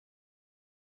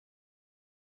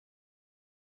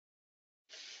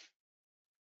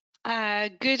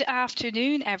Good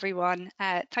afternoon, everyone.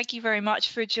 Thank you very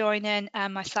much for joining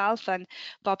myself and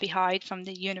Bobby Hyde from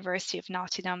the University of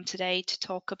Nottingham today to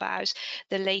talk about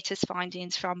the latest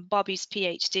findings from Bobby's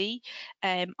PhD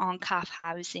on calf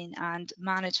housing and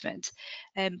management.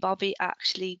 Bobby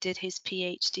actually did his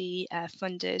PhD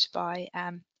funded by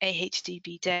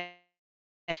AHDB.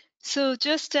 So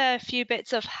just a few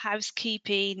bits of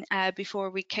housekeeping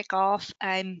before we kick off.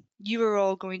 You are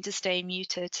all going to stay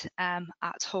muted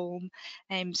at home.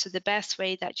 So the best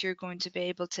way that you're going to be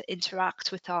able to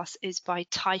interact with us is by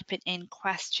typing in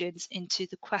questions into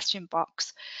the question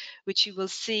box, which you will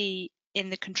see in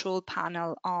the control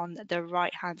panel on the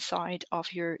right hand side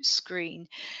of your screen.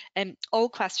 All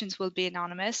questions will be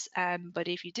anonymous, but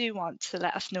if you do want to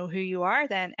let us know who you are,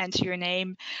 then enter your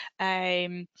name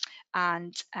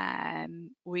and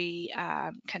we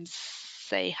can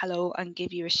say hello and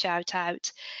give you a shout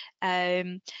out.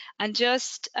 And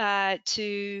just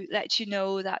to let you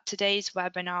know that today's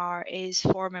webinar is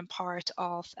forming part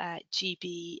of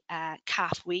GB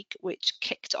Calf Week, which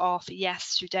kicked off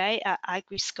yesterday at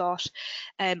AgriScot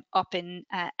up in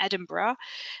Edinburgh.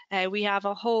 We have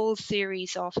a whole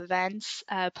series of events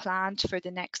planned for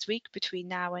the next week between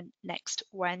now and next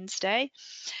Wednesday.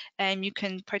 You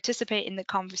can participate in the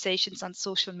conversations on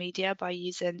social media by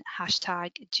using hashtag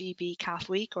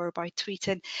GBCalfWeek or by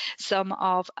tweeting some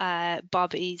of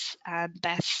Bobby's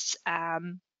best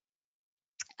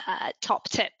top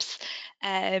tips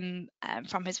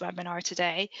from his webinar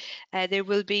today. There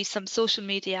will be some social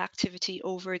media activity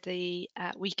over the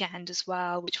weekend as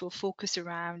well, which will focus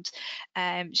around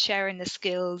sharing the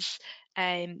skills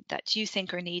that you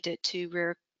think are needed to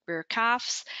rear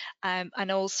calves,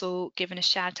 and also giving a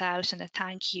shout out and a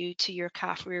thank you to your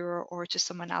calf rearer or to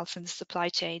someone else in the supply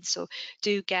chain. So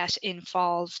do get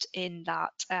involved in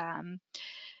that.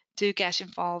 Do get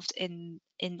involved in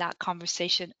that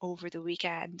conversation over the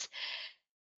weekend.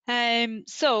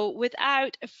 So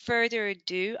without further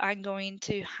ado, I'm going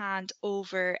to hand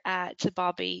over to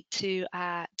Bobby to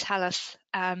tell us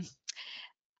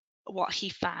what he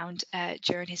found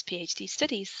during his PhD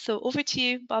studies. So over to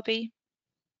you, Bobby.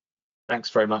 Thanks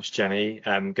very much, Jenny.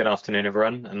 Good afternoon,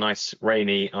 everyone. A nice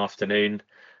rainy afternoon.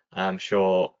 I'm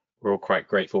sure we're all quite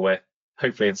grateful we're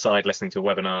hopefully inside listening to a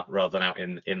webinar rather than out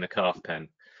in the calf pen.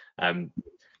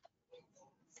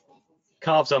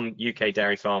 Calves on UK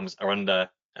dairy farms are under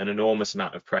an enormous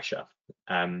amount of pressure.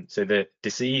 So the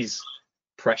disease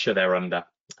pressure they're under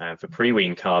for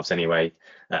pre-wean calves anyway,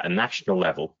 at a national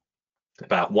level,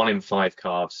 about 1 in 5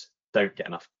 calves don't get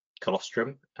enough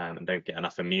colostrum and don't get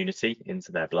enough immunity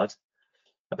into their blood.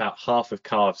 About half of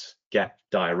calves get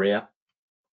diarrhea.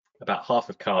 About half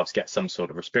of calves get some sort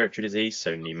of respiratory disease,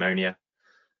 so pneumonia,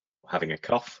 or having a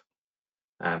cough.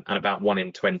 And about 1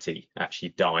 in 20 actually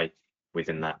die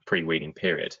within that pre-weaning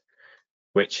period,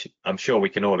 which I'm sure we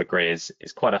can all agree is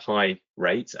quite a high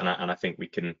rate, and I think we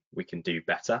can do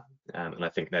better. And I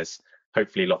think there's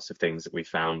hopefully lots of things that we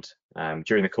found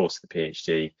during the course of the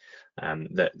PhD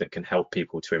that can help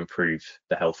people to improve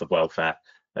the health and welfare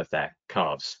of their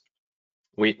calves.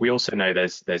 We also know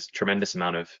there's tremendous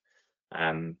amount of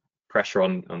pressure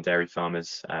on dairy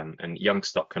farmers, and young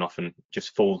stock can often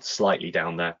just fall slightly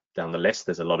down the list.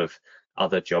 There's a lot of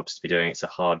other jobs to be doing. It's a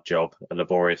hard job, a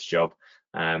laborious job,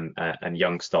 and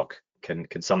young stock can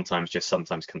sometimes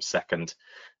come second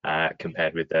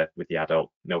compared with the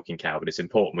adult milking cow. But it's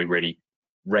important we really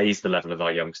raise the level of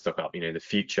our young stock up. You know, the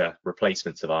future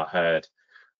replacements of our herd.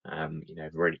 You know,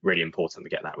 really important to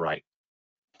get that right.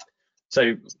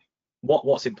 So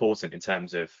what's important in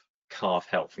terms of calf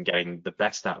health and getting the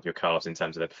best out of your calves in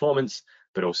terms of their performance,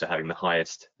 but also having the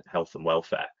highest health and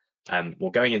welfare?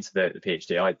 Well, going into the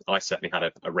PhD, I certainly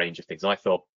had a range of things I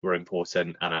thought were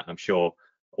important, and I'm sure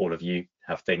all of you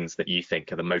have things that you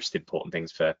think are the most important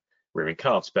things for rearing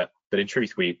calves, but in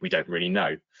truth we don't really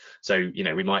know. So, you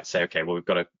know, we might say, okay, well, we've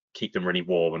got to keep them really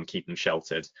warm and keep them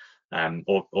sheltered,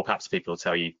 or perhaps people will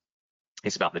tell you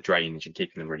it's about the drainage and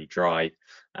keeping them really dry,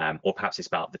 or perhaps it's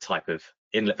about the type of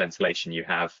inlet ventilation you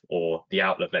have, or the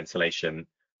outlet ventilation,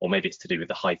 or maybe it's to do with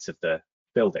the height of the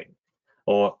building,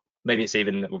 or maybe it's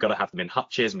even that we've got to have them in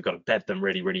hutches and we've got to bed them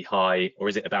really, really high, or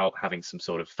is it about having some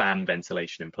sort of fan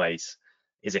ventilation in place?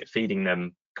 Is it feeding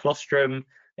them colostrum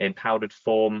in powdered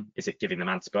form? Is it giving them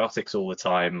antibiotics all the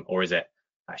time, or is it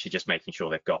actually just making sure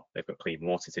they've got clean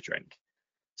water to drink?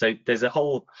 So there's a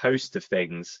whole host of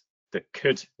things that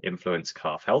could influence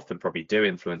calf health and probably do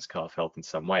influence calf health in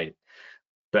some way.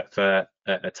 But for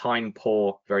a time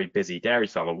poor, very busy dairy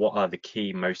farmer, what are the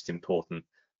key most important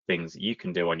things that you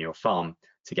can do on your farm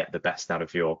to get the best out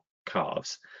of your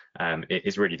calves? It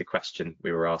is really the question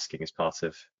we were asking as part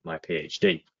of my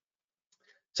PhD.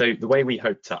 So the way we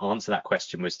hope to answer that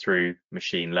question was through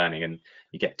machine learning, and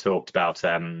you get talked about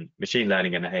machine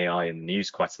learning and AI in the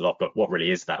news quite a lot, but what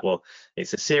really is that? Well,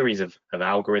 it's a series of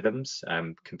algorithms,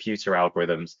 computer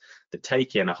algorithms that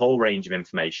take in a whole range of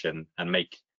information and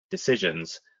make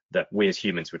decisions that we as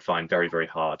humans would find very, very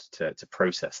hard to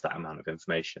process that amount of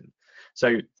information.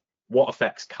 So what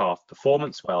affects calf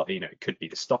performance? Well, it could be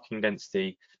the stocking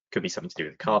density, could be something to do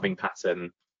with the calving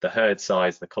pattern, the herd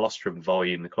size, the colostrum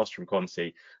volume, the colostrum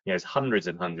quantity. There's hundreds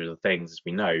and hundreds of things, as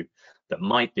we know, that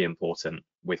might be important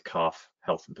with calf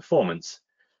health and performance,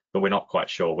 but we're not quite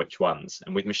sure which ones.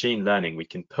 And with machine learning, we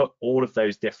can put all of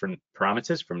those different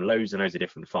parameters from loads and loads of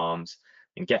different farms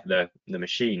and get the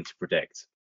machine to predict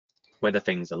whether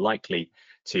things are likely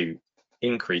to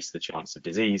increase the chance of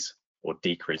disease or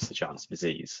decrease the chance of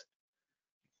disease.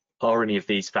 Are any of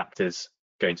these factors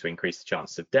going to increase the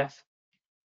chance of death?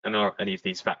 And are any of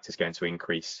these factors going to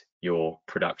increase your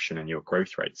production and your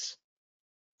growth rates?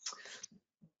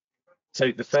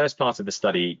 So the first part of the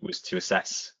study was to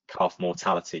assess calf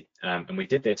mortality, and we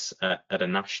did this at a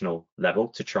national level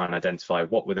to try and identify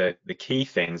what were the key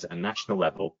things at a national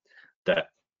level that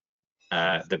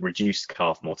reduced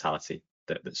calf mortality,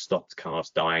 that stopped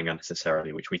calves dying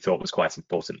unnecessarily, which we thought was quite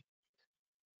important.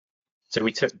 So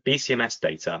we took BCMS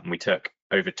data and we took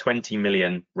over 20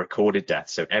 million recorded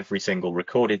deaths, so every single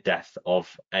recorded death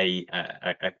of a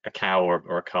cow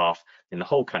or a calf in the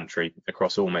whole country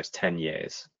across almost 10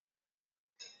 years.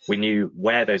 We knew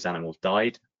where those animals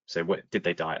died, so did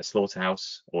they die at a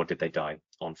slaughterhouse or did they die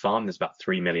on farm? There's about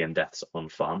 3 million deaths on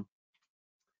farm.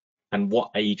 And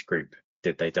what age group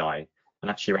did they die?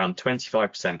 And actually around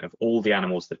 25% of all the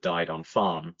animals that died on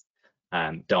farm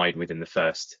died within the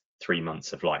first 3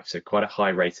 months of life. So quite a high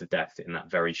rate of death in that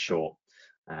very short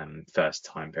first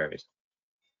time period.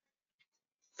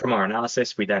 From our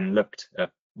analysis, we then looked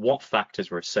at what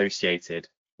factors were associated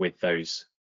with those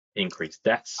increased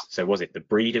deaths. So was it the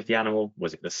breed of the animal?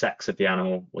 Was it the sex of the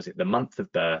animal? Was it the month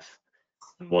of birth?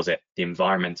 And was it the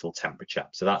environmental temperature?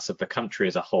 So that's of the country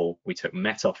as a whole. We took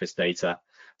Met Office data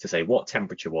to say what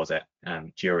temperature was it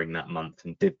during that month,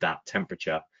 and did that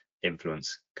temperature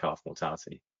influence calf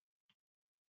mortality?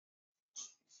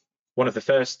 One of the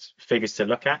first figures to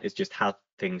look at is just how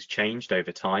things changed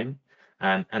over time,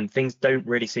 and things don't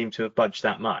really seem to have budged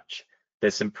that much.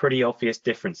 There's some pretty obvious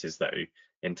differences though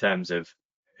in terms of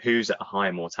who's at a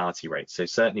higher mortality rate. So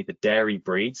certainly the dairy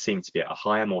breeds seem to be at a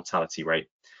higher mortality rate,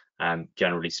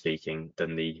 generally speaking,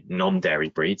 than the non-dairy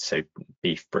breeds, so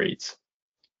beef breeds.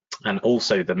 And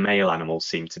also the male animals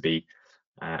seem to be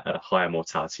at a higher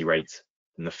mortality rate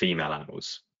than the female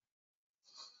animals.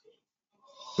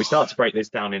 We start to break this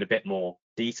down in a bit more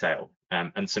detail,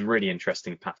 and some really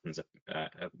interesting patterns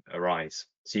arise.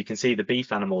 So you can see the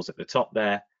beef animals at the top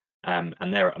there, and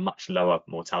they're at a much lower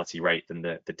mortality rate than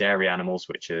the dairy animals,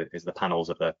 which is the panels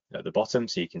at the bottom.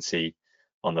 So you can see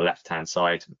on the left-hand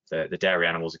side, the dairy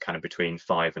animals are kind of between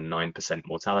 5 and 9%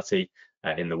 mortality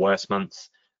in the worst months,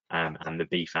 and the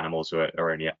beef animals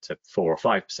are only up to 4 or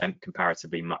 5%,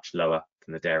 comparatively much lower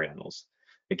than the dairy animals.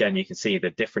 Again, you can see the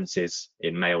differences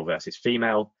in male versus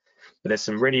female, but there's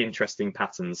some really interesting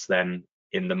patterns then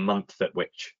in the month at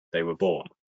which they were born.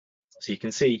 So you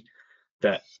can see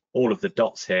that all of the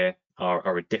dots here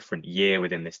are a different year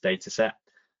within this data set,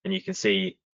 and you can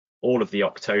see all of the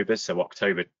Octobers, so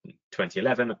October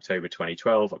 2011, October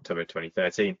 2012, October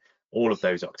 2013, all of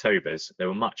those Octobers, there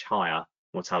were much higher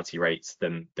mortality rates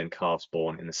than calves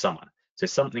born in the summer. So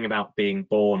something about being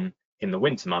born in the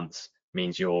winter months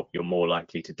means you're more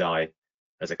likely to die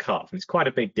as a calf. And it's quite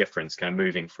a big difference, kind of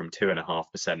moving from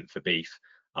 2.5% for beef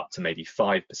up to maybe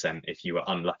 5% if you were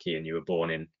unlucky and you were born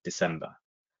in December.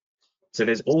 So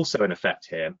there's also an effect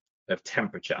here of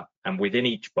temperature, and within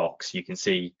each box you can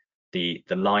see the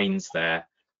lines there.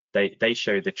 They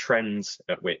show the trends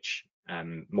at which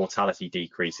mortality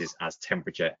decreases as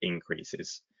temperature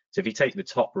increases. So if you take the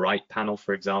top right panel,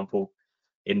 for example,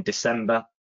 in December,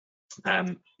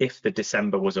 if the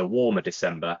December was a warmer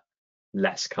December,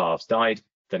 less calves died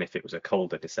than if it was a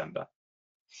colder December.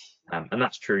 And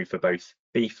that's true for both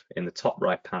beef in the top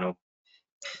right panel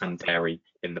and dairy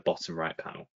in the bottom right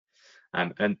panel.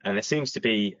 And there seems to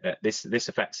be this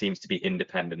effect seems to be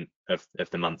independent of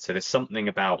the month. So there's something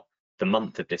about the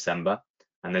month of December,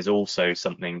 and there's also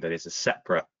something that is a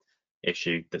separate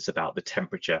issue that's about the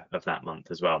temperature of that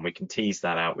month as well. And we can tease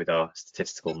that out with our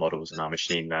statistical models and our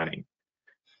machine learning.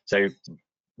 So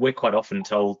we're quite often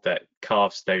told that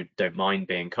calves don't mind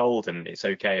being cold, and it's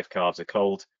okay if calves are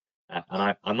cold.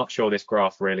 And I'm not sure this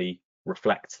graph really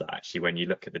reflects that actually when you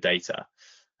look at the data.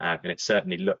 And it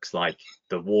certainly looks like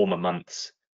the warmer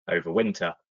months over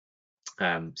winter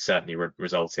certainly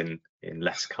result in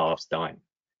less calves dying.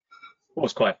 What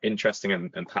was quite interesting,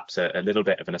 and perhaps a little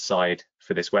bit of an aside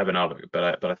for this webinar,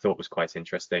 but I thought was quite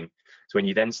interesting, so when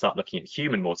you then start looking at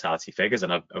human mortality figures,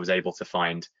 and I was able to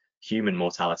find human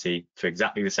mortality for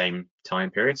exactly the same time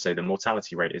period, so the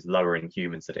mortality rate is lower in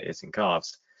humans than it is in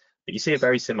calves, but you see a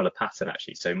very similar pattern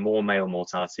actually, so more male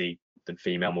mortality than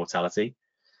female mortality,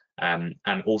 and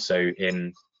also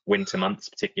in winter months,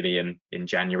 particularly in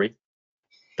January,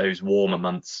 those warmer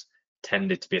months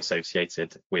tended to be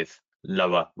associated with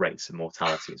lower rates of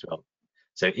mortality as well.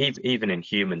 So even in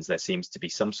humans, there seems to be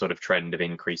some sort of trend of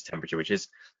increased temperature, which is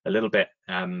a little bit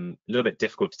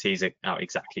difficult to tease out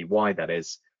exactly why that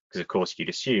is, because of course you'd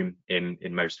assume in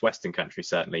most Western countries,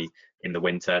 certainly in the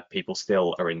winter, people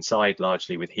still are inside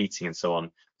largely with heating and so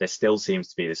on. There still seems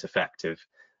to be this effect of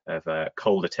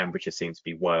colder temperature seems to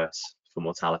be worse for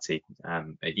mortality,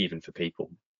 even for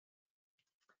people.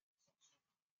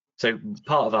 So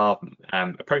part of our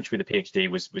approach with the PhD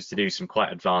was to do some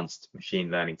quite advanced machine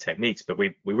learning techniques, but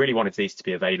we really wanted these to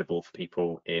be available for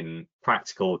people in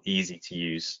practical, easy to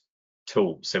use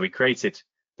tools. So we created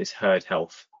this herd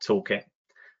health toolkit,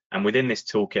 and within this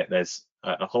toolkit, there's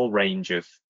a whole range of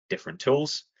different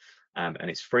tools, and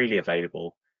it's freely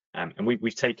available. And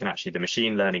we've taken actually the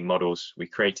machine learning models we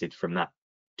created from that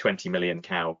 20 million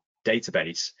cow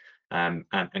database and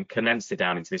condensed it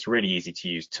down into this really easy to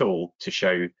use tool to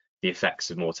show the effects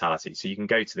of mortality. So you can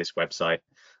go to this website,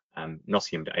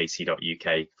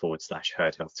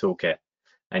 nottingham.ac.uk/herd health toolkit,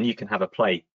 and you can have a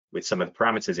play with some of the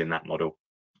parameters in that model.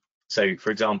 So for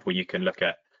example, you can look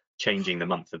at changing the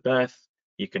month of birth.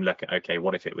 You can look at, okay,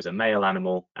 what if it was a male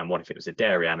animal and what if it was a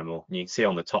dairy animal? And you can see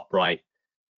on the top right,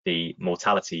 the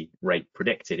mortality rate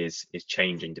predicted is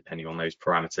changing depending on those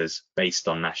parameters based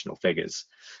on national figures.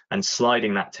 And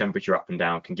sliding that temperature up and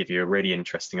down can give you a really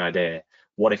interesting idea.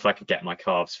 What if I could get my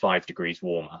calves 5 degrees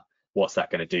warmer? What's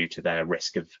that going to do to their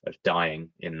risk of dying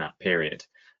in that period?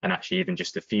 And actually even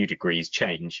just a few degrees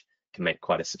change can make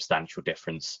quite a substantial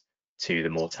difference to the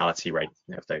mortality rate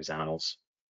of those animals.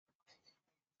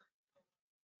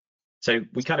 So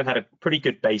we kind of had a pretty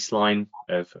good baseline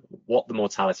of what the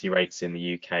mortality rates in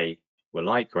the UK were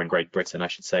like, or in Great Britain, I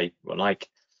should say, were like.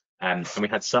 And we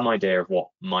had some idea of what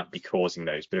might be causing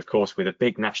those. But of course, with a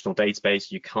big national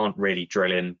database, you can't really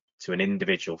drill in to an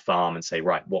individual farm and say,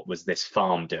 right, what was this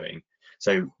farm doing?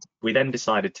 So we then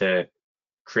decided to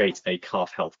create a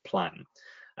calf health plan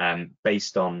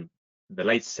based on the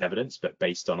latest evidence, but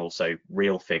based on also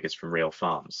real figures from real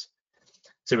farms.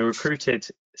 So we recruited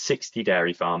 60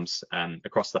 dairy farms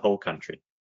across the whole country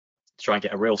to try and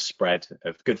get a real spread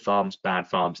of good farms, bad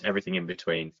farms, everything in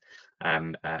between,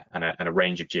 and a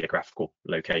range of geographical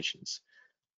locations.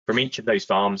 From each of those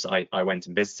farms, I went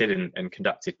and visited and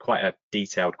conducted quite a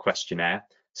detailed questionnaire,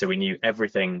 so we knew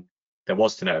everything there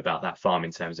was to know about that farm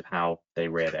in terms of how they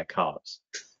rear their calves.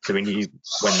 So we knew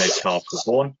when those calves were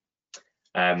born,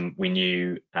 we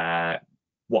knew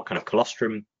what kind of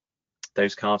colostrum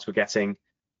those calves were getting,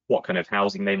 what kind of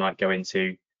housing they might go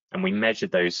into, and we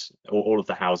measured those, all of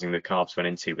the housing the calves went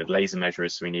into with laser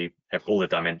measurers, so we knew all the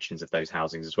dimensions of those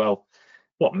housings as well,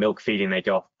 what milk feeding they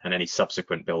got, and any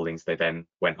subsequent buildings they then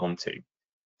went on to.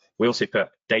 We also put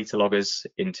data loggers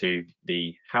into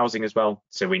the housing as well,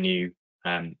 so we knew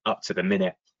up to the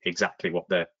minute exactly what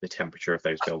the temperature of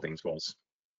those buildings was.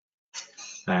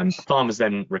 Farmers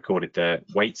then recorded the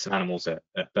weights of animals at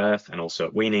birth and also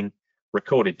at weaning,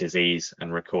 recorded disease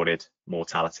and recorded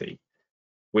mortality.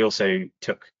 We also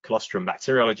took colostrum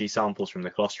bacteriology samples from the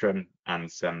colostrum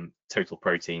and some total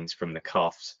proteins from the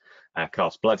calf's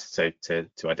blood, so to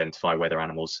identify whether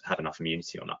animals had enough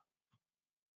immunity or not.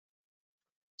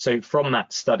 So from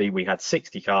that study, we had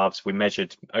 60 calves. We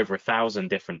measured over 1,000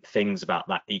 different things about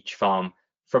each farm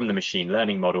from the machine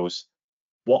learning models.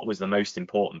 What was the most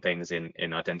important things in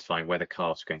identifying whether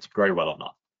calves were going to grow well or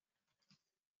not?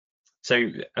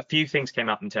 So a few things came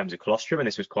up in terms of colostrum, and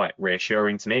this was quite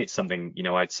reassuring to me. It's something,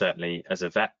 I'd certainly, as a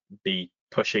vet, be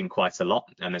pushing quite a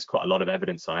lot, and there's quite a lot of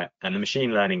evidence on it. And the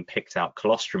machine learning picked out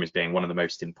colostrum as being one of the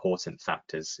most important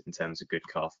factors in terms of good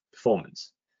calf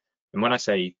performance. And when I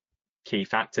say key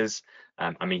factors,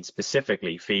 I mean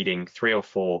specifically feeding 3 or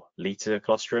 4 litres of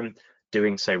colostrum,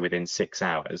 doing so within 6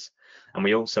 hours. And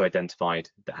we also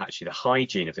identified that actually the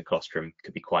hygiene of the colostrum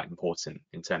could be quite important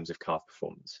in terms of calf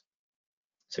performance.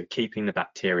 So keeping the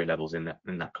bacteria levels in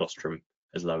that colostrum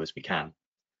as low as we can.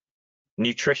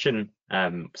 Nutrition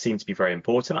seems to be very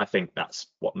important. I think that's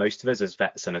what most of us as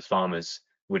vets and as farmers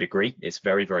would agree. It's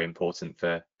very, very important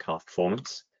for calf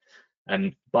performance.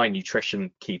 And by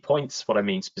nutrition key points, what I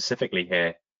mean specifically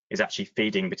here is actually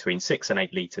feeding between 6 and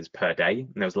 8 litres per day.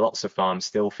 And there was lots of farms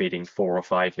still feeding 4 or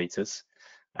 5 litres.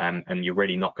 and you're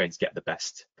really not going to get the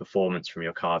best performance from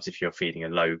your calves if you're feeding a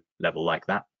low level like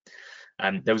that.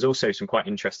 There was also some quite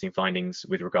interesting findings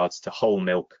with regards to whole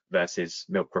milk versus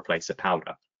milk replacer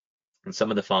powder. And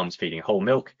some of the farms feeding whole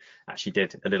milk actually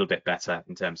did a little bit better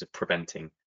in terms of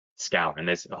preventing scour. And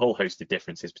there's a whole host of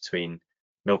differences between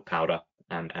milk powder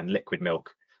and liquid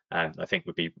milk. I think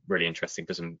would be really interesting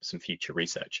for some future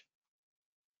research.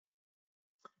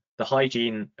 The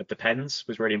hygiene of the pens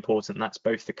was really important, and that's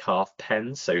both the calf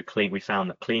pens. So we found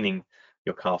that cleaning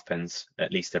your calf pens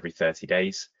at least every 30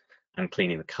 days and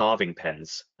cleaning the calving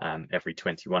pens every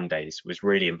 21 days was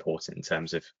really important in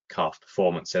terms of calf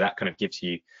performance. So that kind of gives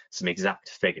you some exact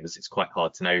figures. It's quite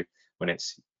hard to know when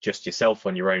it's just yourself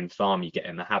on your own farm. You get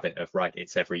in the habit of, right,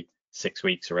 it's every 6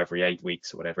 weeks or every 8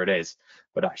 weeks or whatever it is.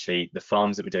 But actually the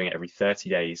farms that were doing it every 30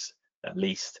 days at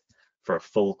least for a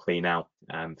full clean out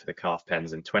for the calf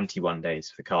pens and 21 days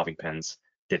for the calving pens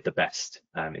did the best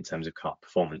in terms of calf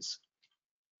performance.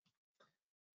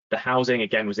 The housing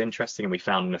again was interesting, and we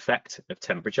found an effect of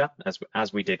temperature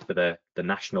as we did for the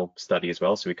national study as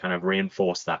well. So we kind of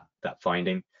reinforced that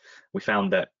finding. We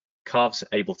found that calves are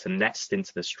able to nest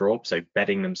into the straw, so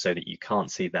bedding them so that you can't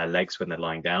see their legs when they're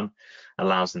lying down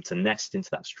allows them to nest into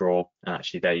that straw, and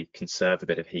actually they conserve a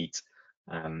bit of heat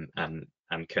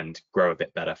and can grow a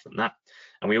bit better from that.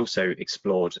 And we also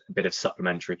explored a bit of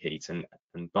supplementary heat, and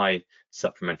by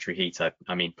supplementary heat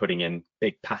I mean putting in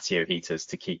big patio heaters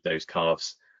to keep those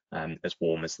calves as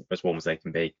warm as they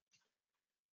can be.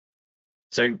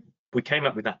 So we came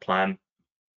up with that plan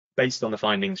based on the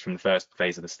findings from the first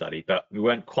phase of the study, but we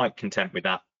weren't quite content with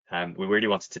that. We really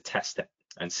wanted to test it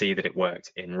and see that it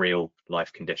worked in real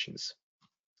life conditions.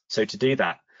 So to do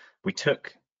that, we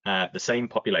took the same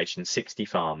population, 60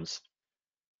 farms,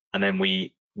 and then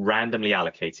we randomly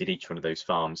allocated each one of those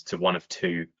farms to one of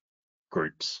two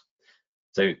groups.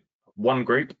 So one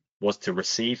group was to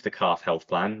receive the calf health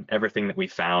plan, everything that we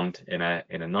found in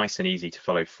a nice and easy to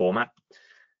follow format.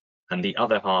 And the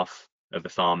other half of the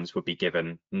farms would be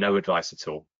given no advice at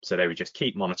all. So they would just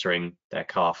keep monitoring their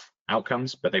calf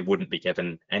outcomes, but they wouldn't be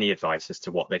given any advice as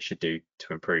to what they should do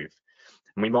to improve.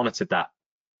 And we monitored that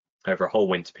over a whole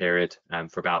winter period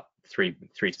for about three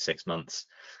to 6 months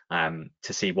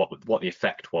to see what the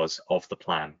effect was of the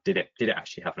plan. Did it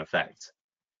actually have an effect?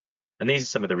 And these are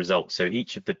some of the results. So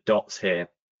each of the dots here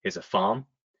is a farm.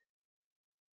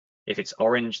 If it's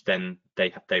orange, then they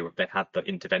had the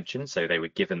intervention, so they were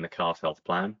given the calf health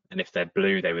plan. And if they're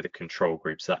blue, they were the control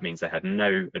group. So that means they had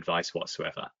no advice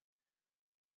whatsoever.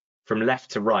 From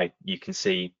left to right, you can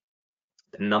see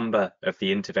the number of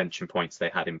the intervention points they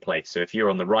had in place. So if you're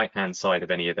on the right-hand side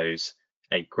of any of those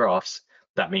 8 graphs,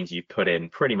 that means you put in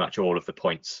pretty much all of the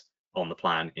points on the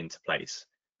plan into place.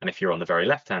 And if you're on the very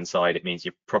left-hand side, it means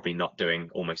you're probably not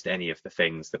doing almost any of the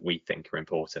things that we think are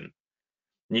important.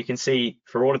 And you can see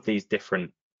for all of these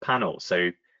different panels,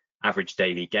 so average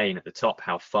daily gain at the top,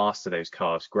 how fast are those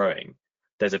calves growing?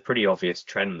 There's a pretty obvious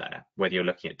trend there, whether you're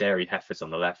looking at dairy heifers on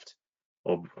the left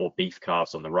or beef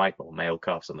calves on the right or male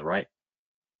calves on the right.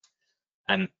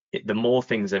 And the more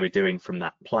things they were doing from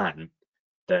that plan,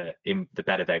 the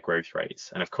better their growth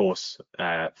rates. And of course,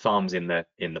 farms in the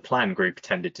plan group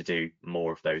tended to do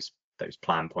more of those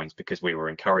plan points because we were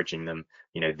encouraging them,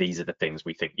 these are the things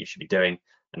we think you should be doing,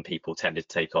 and people tended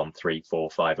to take on 3, 4,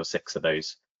 5 or 6 of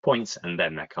those points, and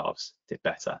then their calves did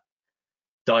better.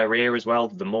 Diarrhea as well,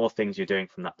 the more things you're doing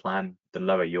from that plan, the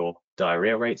lower your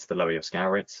diarrhea rates, the lower your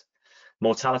scour rates.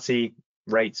 Mortality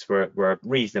rates were a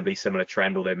reasonably similar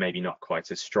trend, although maybe not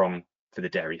quite as strong for the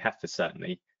dairy heifers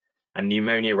certainly. And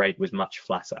pneumonia rate was much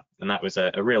flatter, and that was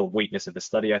a real weakness of the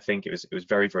study. I think it was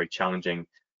very, very challenging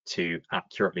to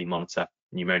accurately monitor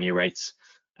pneumonia rates.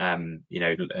 And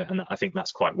I think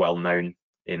that's quite well known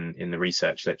in the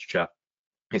research literature.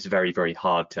 It's very, very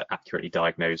hard to accurately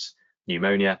diagnose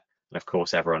pneumonia, and of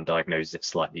course everyone diagnoses it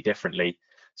slightly differently.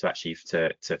 So actually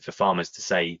for farmers to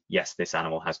say, yes, this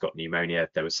animal has got pneumonia,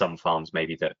 there were some farms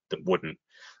maybe that wouldn't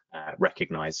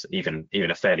recognize even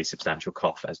a fairly substantial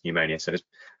cough as pneumonia. So it's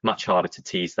much harder to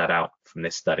tease that out from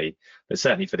this study. But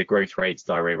certainly for the growth rates,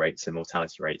 diarrhea rates and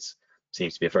mortality rates,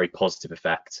 seems to be a very positive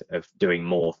effect of doing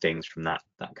more things from that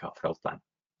calf health plan.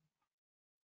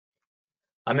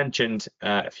 I mentioned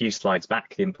a few slides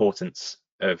back the importance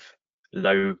of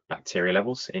low bacteria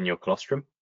levels in your colostrum.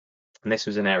 And this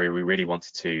was an area we really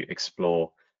wanted to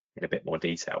explore in a bit more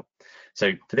detail.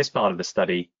 So for this part of the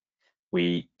study,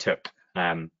 we took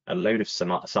a load of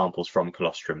samples from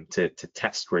colostrum to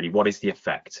test really what is the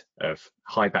effect of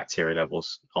high bacteria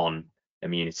levels on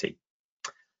immunity.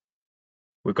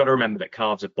 We've got to remember that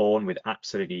calves are born with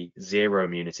absolutely zero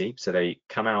immunity, so they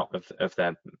come out of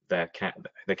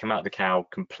they come out of the cow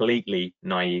completely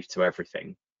naive to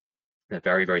everything. They're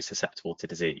very, very susceptible to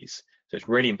disease. So it's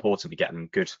really important we get them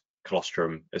good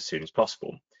colostrum as soon as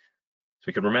possible. So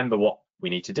we can remember what we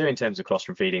need to do in terms of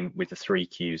colostrum feeding with the 3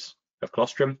 Qs of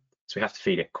colostrum. So we have to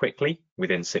feed it quickly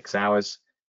within 6 hours.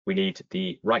 We need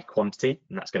the right quantity,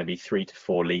 and that's going to be 3 to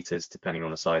 4 litres, depending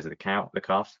on the size of the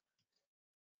calf.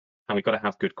 And we've got to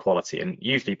have good quality. And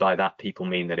usually by that, people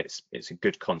mean that it's a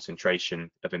good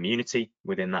concentration of immunity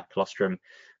within that colostrum.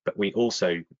 But we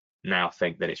also now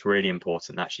think that it's really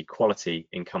important that actually quality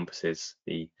encompasses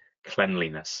the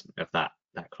cleanliness of that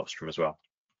colostrum as well.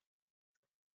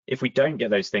 If we don't get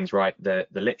those things right, the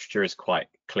literature is quite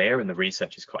clear and the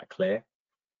research is quite clear.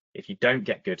 If you don't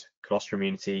get good colostrum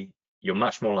immunity, you're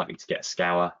much more likely to get a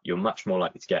scour, you're much more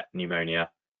likely to get pneumonia,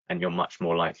 and you're much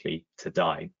more likely to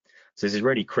die. So this is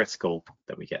really critical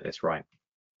that we get this right.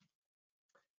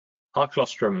 Our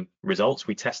colostrum results,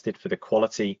 we tested for the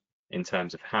quality in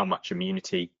terms of how much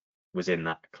immunity was in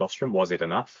that colostrum. Was it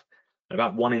enough? And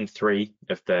about 1 in 3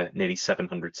 of the nearly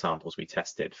 700 samples we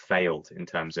tested failed in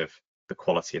terms of the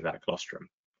quality of that colostrum.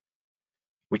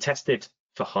 We tested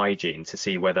for hygiene to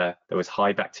see whether there was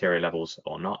high bacteria levels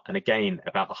or not. And again,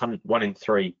 about 1 in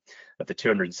 3 of the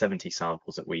 270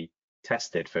 samples that we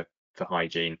tested for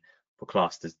hygiene were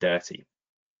classed as dirty.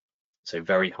 So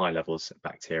very high levels of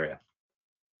bacteria.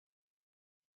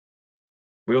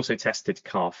 We also tested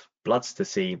calf bloods to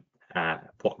see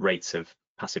what rates of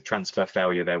passive transfer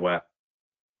failure there were.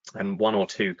 And 1 or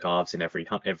 2 calves in every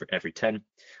 10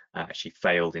 actually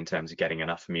failed in terms of getting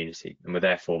enough immunity and were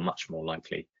therefore much more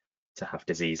likely to have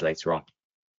disease later on.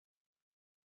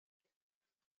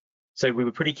 So we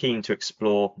were pretty keen to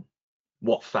explore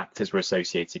what factors were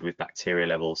associated with bacteria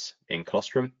levels in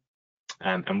colostrum.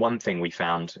 And one thing we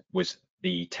found was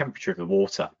the temperature of the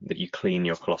water that you clean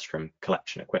your colostrum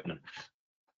collection equipment.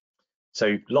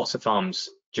 So lots of farms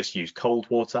just use cold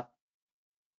water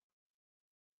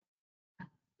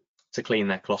to clean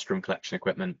their colostrum collection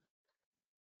equipment.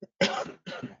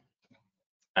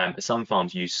 Some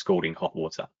farms use scalding hot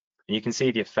water. And you can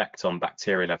see the effect on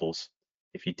bacteria levels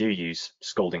if you do use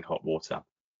scalding hot water.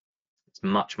 It's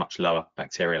much, much lower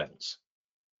bacteria levels.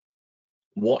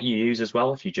 What you use as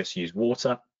well, if you just use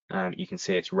water, you can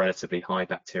see it's relatively high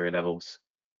bacteria levels.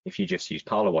 If you just use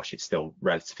parlour wash, it's still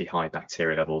relatively high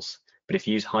bacteria levels. But if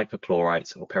you use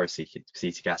hypochlorite or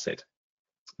peracetic acid,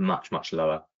 much, much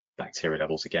lower bacteria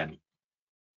levels again.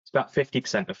 It's about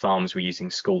 50% of farms were using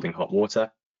scalding hot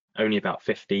water. Only about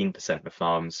 15% of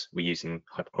farms were using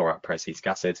hypochlorite peracetic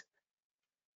acid,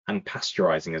 and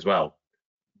pasteurizing as well.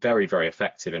 Very, very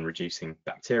effective in reducing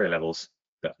bacteria levels,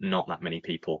 but not that many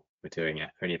people were doing it,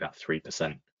 only about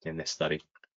 3% in this study.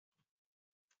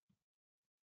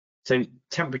 So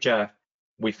temperature,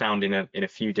 we found in a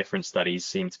few different studies,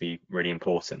 seemed to be really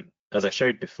important. As I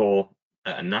showed before,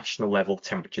 at a national level,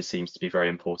 temperature seems to be very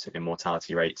important in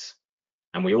mortality rates.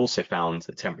 And we also found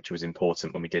that temperature was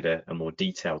important when we did a more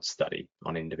detailed study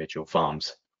on individual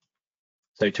farms.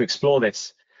 So to explore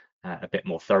this a bit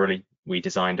more thoroughly, we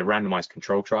designed a randomized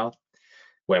control trial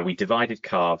where we divided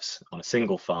calves on a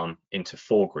single farm into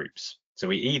 4 groups. So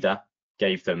we either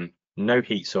gave them no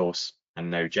heat source and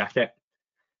no jacket,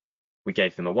 we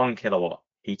gave them a 1 kilowatt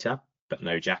heater but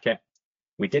no jacket,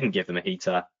 we didn't give them a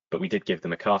heater but we did give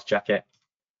them a calf jacket,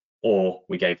 or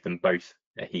we gave them both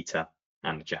a heater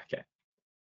and a jacket.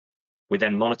 We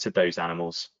then monitored those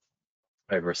animals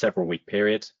over a several week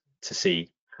period to see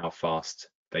how fast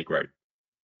they grow.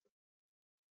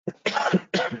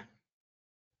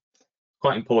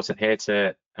 Quite important here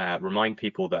to remind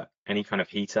people that any kind of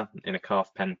heater in a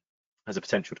calf pen has a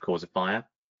potential to cause a fire.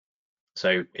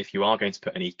 So if you are going to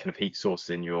put any kind of heat sources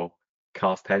in your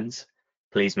calf pens,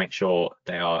 please make sure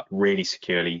they are really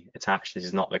securely attached. This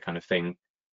is not the kind of thing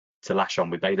to lash on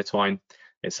with beta twine.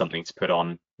 It's something to put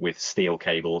on with steel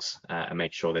cables and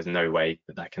make sure there's no way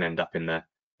that can end up in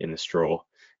the straw.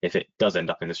 If it does end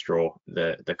up in the straw,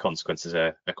 the consequences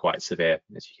are quite severe,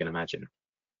 as you can imagine.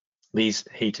 These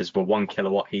heaters were 1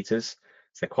 kilowatt heaters,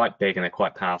 so they're quite big and they're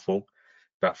quite powerful,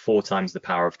 about 4 times the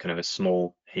power of kind of a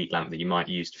small heat lamp that you might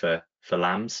use for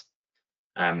lambs.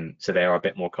 So they are a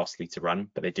bit more costly to run,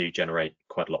 but they do generate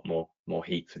quite a lot more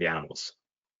heat for the animals.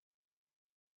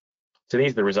 So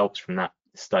these are the results from that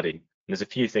study. There's a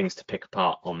few things to pick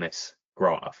apart on this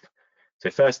graph. So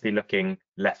firstly, looking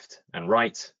left and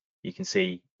right, you can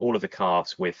see all of the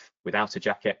calves without a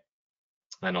jacket.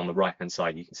 And on the right-hand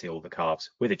side, you can see all the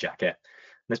calves with a jacket.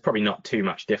 There's probably not too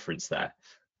much difference there.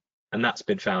 And that's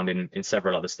been found in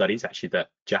several other studies, actually, that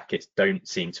jackets don't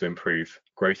seem to improve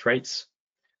growth rates.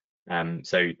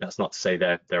 So that's not to say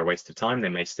they're a waste of time. They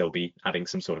may still be adding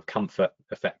some sort of comfort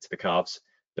effect to the calves,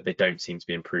 but they don't seem to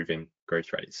be improving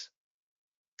growth rates.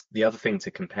 The other thing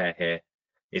to compare here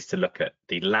is to look at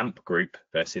the lamp group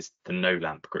versus the no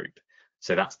lamp group.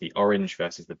 So that's the orange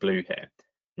versus the blue here.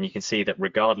 And you can see that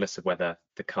regardless of whether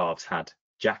the calves had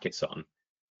jackets on,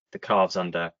 the calves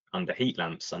under heat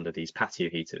lamps, under these patio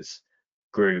heaters,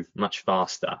 grew much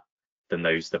faster than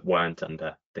those that weren't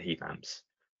under the heat lamps.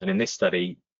 And in this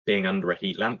study, being under a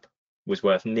heat lamp was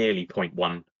worth nearly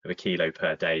 0.1 of a kilo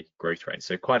per day growth rate.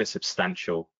 So quite a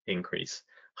substantial increase,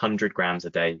 100 grams a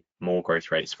day more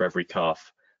growth rates for every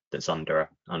calf that's under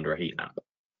a heat lamp.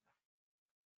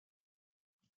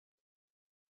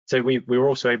 So we were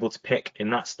also able to pick in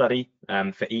that study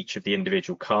for each of the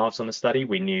individual calves on the study,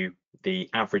 we knew the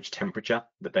average temperature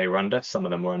that they were under. Some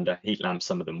of them were under heat lamps,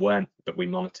 some of them weren't, but we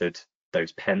monitored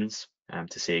those pens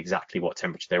to see exactly what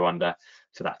temperature they were under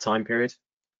for that time period.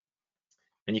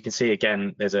 And you can see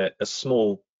again, there's a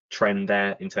small trend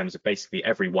there in terms of basically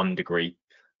every 1 degree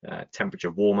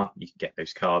temperature warmer you can get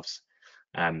those calves,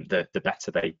 the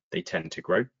better they tend to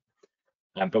grow.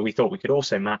 But we thought we could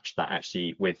also match that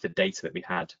actually with the data that we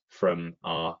had from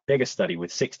our bigger study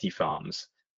with 60 farms,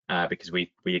 because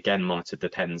we again monitored the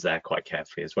pens there quite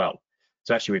carefully as well.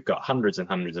 So actually we've got hundreds and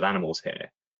hundreds of animals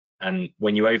here. And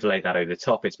when you overlay that over the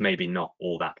top, it's maybe not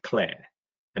all that clear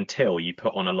until you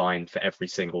put on a line for every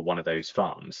single one of those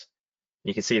farms.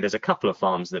 You can see there's a couple of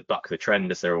farms that buck the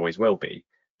trend, as there always will be,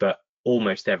 but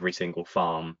almost every single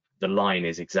farm, the line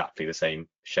is exactly the same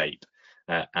shape.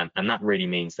 And that really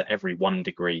means that every 1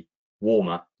 degree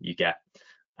warmer you get,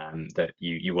 that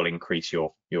you will increase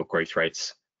your growth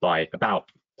rates by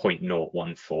about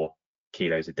 0.014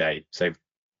 kilos a day. So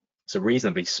it's a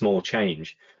reasonably small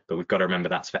change, but we've got to remember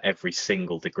that's for every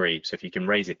single degree. So if you can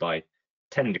raise it by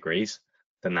 10 degrees,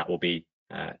 then that will be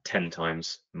 10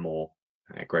 times more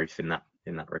growth in that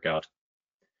regard.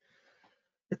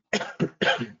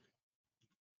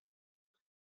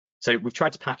 So we've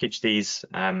tried to package these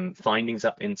findings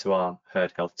up into our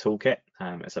herd health toolkit,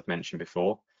 as I've mentioned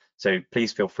before. So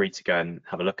please feel free to go and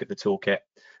have a look at the toolkit.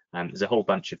 There's a whole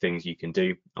bunch of things you can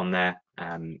do on there.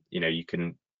 You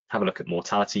can have a look at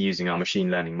mortality using our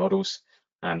machine learning models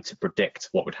to predict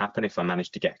what would happen if I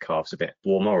managed to get calves a bit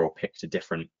warmer or picked a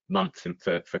different month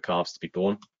for calves to be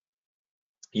born.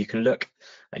 You can look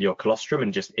at your colostrum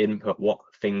and just input what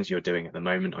things you're doing at the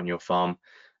moment on your farm,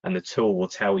 and the tool will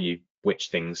tell you which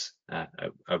things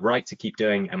are right to keep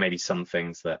doing, and maybe some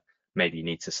things that maybe you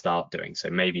need to start doing. So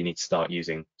maybe you need to start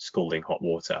using scalding hot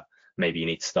water. Maybe you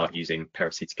need to start using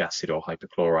peracetic acid or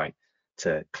hypochlorite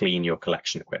to clean your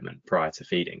collection equipment prior to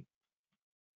feeding.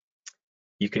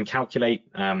 You can calculate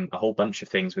a whole bunch of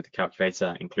things with the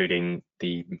calculator, including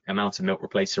the amount of milk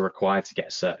replacer required to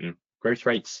get certain growth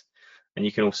rates. And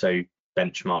you can also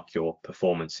benchmark your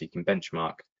performance. So you can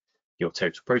benchmark your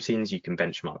total proteins, you can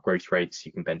benchmark growth rates,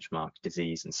 you can benchmark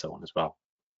disease, and so on as well.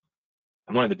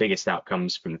 And one of the biggest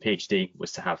outcomes from the PhD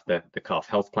was to have the calf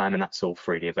health plan, and that's all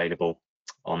freely available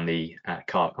on the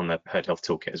herd health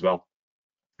toolkit as well.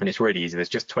 And it's really easy. There's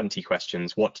just 20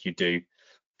 questions. What do you do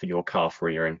for your calf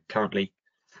rearing currently?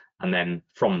 And then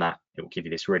from that, it will give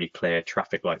you this really clear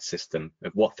traffic light system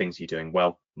of what things you're doing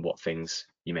well and what things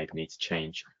you maybe need to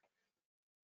change.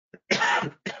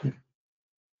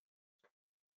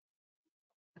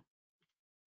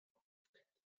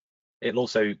 It'll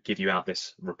also give you out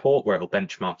this report where it'll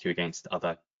benchmark you against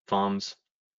other farms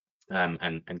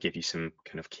and give you some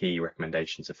kind of key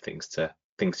recommendations of things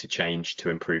to change to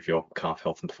improve your calf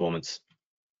health and performance.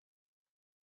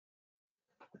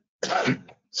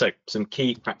 So some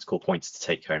key practical points to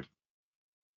take home.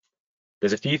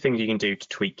 There's a few things you can do to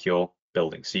tweak your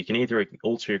buildings. So you can either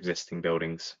alter your existing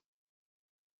buildings,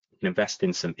 you can invest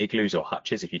in some igloos or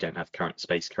hutches if you don't have current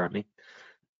space currently.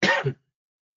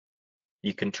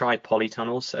 You can try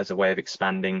polytunnels as a way of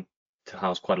expanding to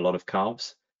house quite a lot of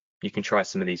calves. You can try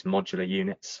some of these modular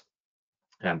units,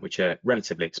 which are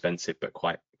relatively expensive but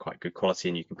quite good quality,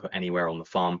 and you can put anywhere on the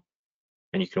farm.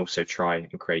 And you can also try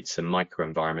and create some micro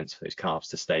environments for those calves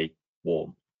to stay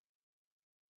warm.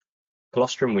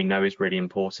 Colostrum we know is really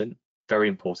important. Very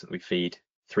important we feed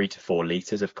 3 to 4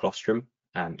 litres of colostrum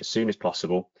as soon as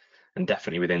possible, and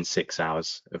definitely within 6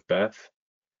 hours of birth.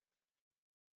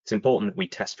 It's important that we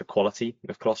test for quality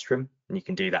of colostrum, and you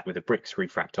can do that with a Brix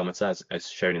refractometer as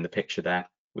shown in the picture there,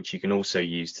 which you can also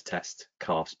use to test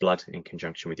calves' blood in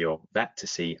conjunction with your vet to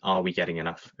see, are we getting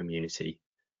enough immunity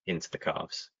into the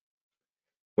calves?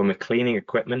 When we're cleaning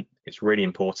equipment, it's really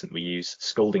important we use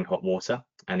scalding hot water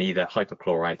and either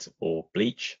hypochlorite or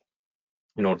bleach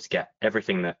in order to get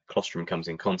everything that colostrum comes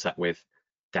in contact with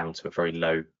down to a very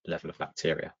low level of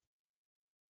bacteria.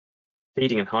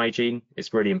 Feeding and hygiene,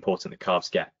 it's really important that calves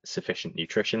get sufficient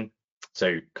nutrition.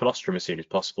 So colostrum as soon as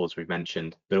possible, as we've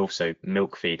mentioned, but also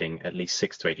milk feeding at least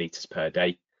 6 to 8 litres per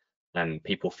day. And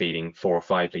people feeding 4 or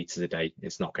 5 litres a day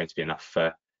is not going to be enough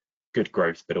for good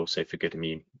growth, but also for good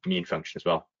immune function as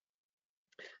well.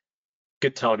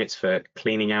 Good targets for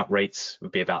cleaning out rates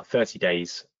would be about 30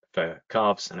 days for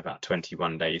calves and about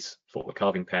 21 days for the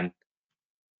calving pen.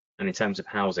 And in terms of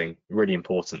housing, really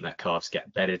important that calves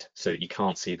get bedded so that you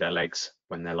can't see their legs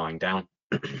when they're lying down.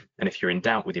 And if you're in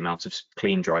doubt with the amount of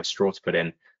clean, dry straw to put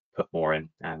in, put more in.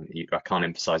 I can't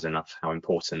emphasize enough how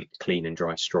important clean and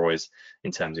dry straw is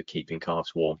in terms of keeping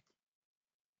calves warm.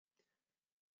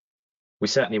 We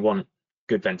certainly want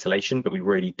good ventilation, but we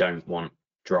really don't want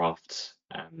drafts,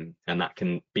 and that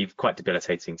can be quite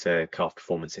debilitating to calf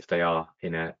performance if they are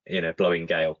in a blowing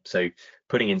gale. So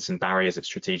putting in some barriers at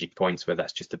strategic points, where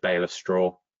that's just a bale of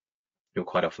straw, you'll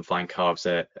quite often find calves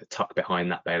are tucked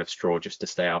behind that bale of straw just to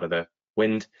stay out of the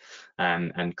wind,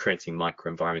 and creating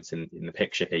microenvironments. In the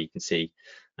picture here, you can see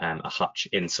a hutch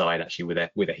inside, actually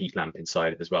with a heat lamp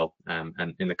inside as well.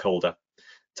 And in the colder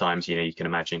times, you can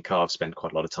imagine calves spend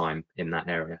quite a lot of time in that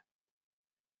area.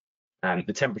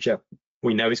 The temperature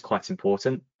we know is quite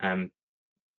important, so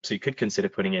you could consider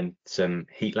putting in some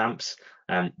heat lamps.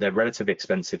 They're relatively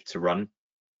expensive to run,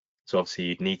 so obviously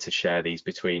you'd need to share these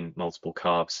between multiple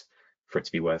calves for it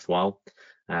to be worthwhile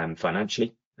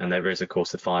financially. And there is, of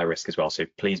course, the fire risk as well. So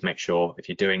please make sure if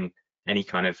you're doing any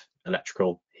kind of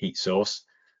electrical heat source,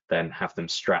 then have them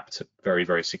strapped very,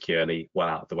 very securely, well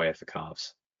out of the way of the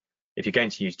calves. If you're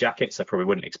going to use jackets, I probably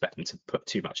wouldn't expect them to put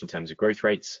too much in terms of growth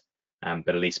rates, but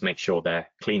at least make sure they're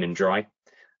clean and dry.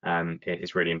 It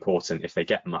is really important. If they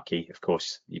get mucky, of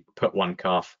course, you put one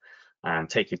calf,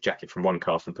 take your jacket from one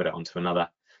calf and put it onto another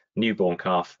newborn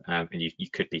calf, and you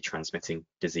could be transmitting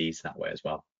disease that way as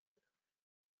well.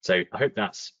 So I hope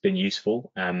that's been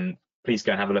useful. Please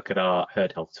go and have a look at our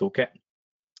herd health toolkit.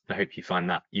 I hope you find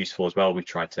that useful as well. We've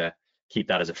tried to keep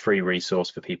that as a free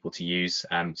resource for people to use,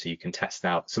 so you can test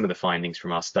out some of the findings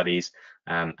from our studies,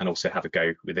 and also have a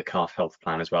go with the calf health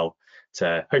plan as well,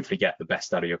 to hopefully get the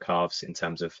best out of your calves in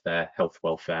terms of their health,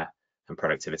 welfare and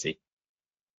productivity.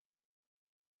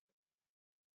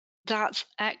 That's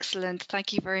excellent.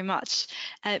 Thank you very much,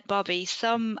 Bobby.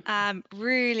 Some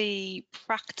really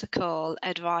practical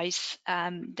advice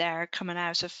there coming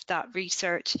out of that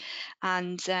research,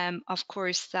 and of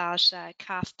course that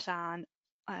calf plan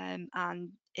and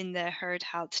in the herd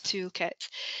health toolkit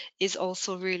is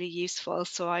also really useful.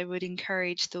 So I would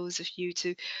encourage those of you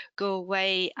to go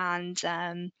away and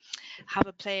have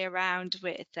a play around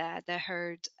with the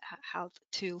herd health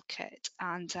toolkit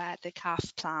and the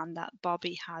calf plan that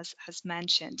Bobby has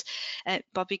mentioned.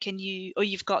 Bobby, can you? Oh,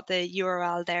 you've got the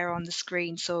URL there on the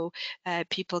screen, so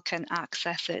people can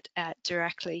access it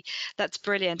directly. That's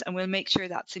brilliant, and we'll make sure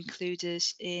that's included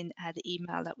in the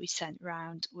email that we sent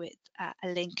round with a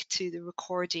link to the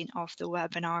recording of the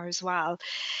webinar as well.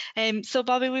 So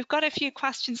Bobby, we've got a few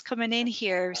questions coming in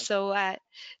here. So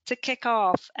to kick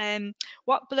off,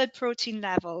 what blood protein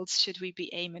levels should we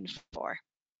be aiming for?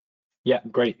 Yeah,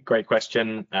 great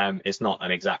question. It's not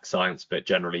an exact science, but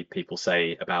generally people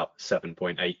say about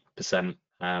 7.8%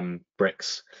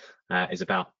 Brix is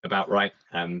about right.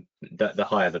 The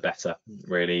higher the better,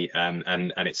 really.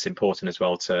 And it's important as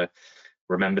well to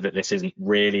remember that this isn't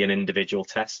really an individual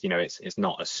test. It's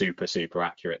not a super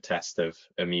accurate test of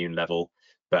immune level,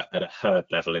 but at a herd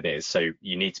level it is. So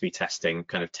you need to be testing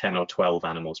kind of 10 or 12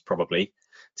 animals probably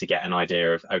to get an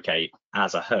idea of, okay,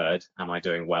 as a herd, am I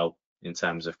doing well in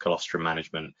terms of colostrum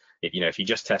management? If you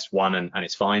just test one and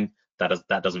it's fine,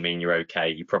 that doesn't mean you're okay.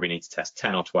 You probably need to test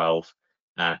 10 or 12,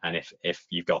 and if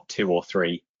you've got 2 or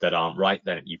 3 that aren't right,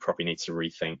 then you probably need to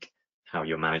rethink how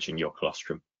you're managing your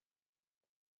colostrum.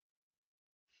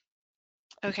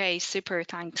 Okay, super,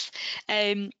 thanks.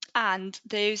 And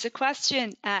there's a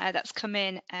question that's come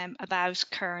in about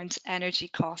current energy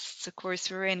costs. Of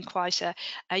course, we're in quite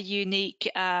a unique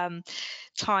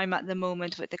time at the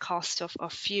moment with the cost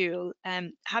of fuel.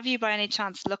 Have you by any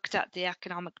chance looked at the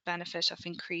economic benefit of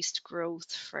increased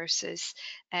growth versus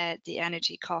the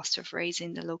energy cost of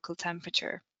raising the local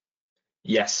temperature?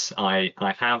 Yes, I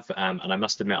have, and I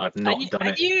must admit I've not done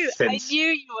it since. I knew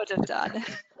you would have done.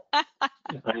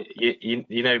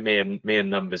 You know me and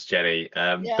numbers, Jenny.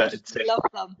 Yes, But love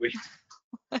them.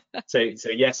 so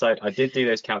yes, I did do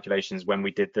those calculations when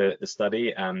we did the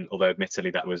study. Although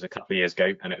admittedly that was a couple of years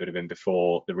ago, and it would have been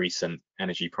before the recent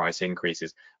energy price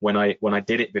increases. When I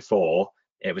did it before,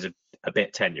 it was a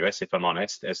bit tenuous, if I'm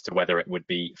honest, as to whether it would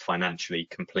be financially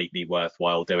completely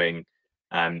worthwhile doing.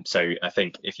 So I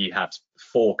think if you had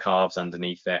 4 calves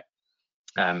underneath it,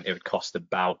 it would cost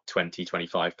about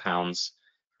 £20–25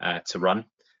 to run.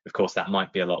 Of course, that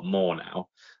might be a lot more now.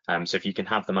 So if you can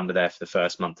have them under there for the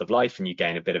first month of life and you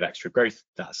gain a bit of extra growth,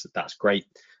 that's great.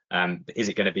 But is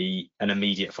it going to be an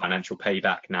immediate financial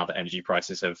payback now that energy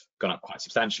prices have gone up quite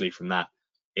substantially from that?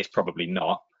 It's probably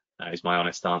not, is my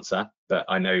honest answer. But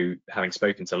I know, having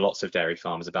spoken to lots of dairy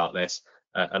farmers about this,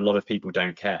 a lot of people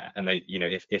don't care. And they,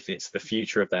 if it's the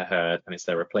future of their herd and it's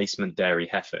their replacement dairy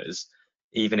heifers,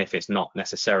 even if it's not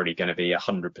necessarily going to be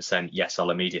 100% yes,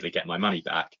 I'll immediately get my money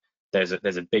back, there's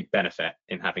a big benefit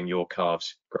in having your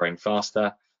calves growing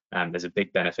faster. There's a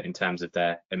big benefit in terms of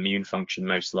their immune function,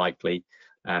 most likely,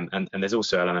 and there's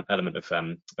also an element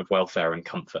of welfare and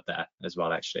comfort there as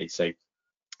well, actually. So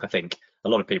I think a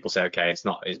lot of people say, okay, it's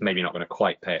maybe not going to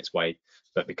quite pay its way,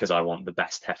 but because I want the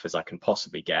best heifers I can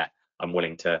possibly get, I'm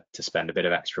willing to spend a bit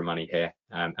of extra money here.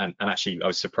 And actually, I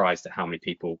was surprised at how many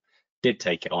people did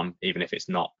take it on, even if it's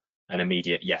not an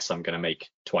immediate yes, I'm going to make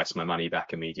twice my money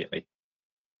back immediately.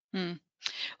 Hmm.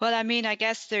 Well, I mean, I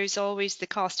guess there's always the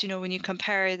cost, when you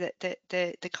compare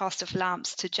the cost of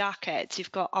lamps to jackets,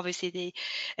 you've got obviously the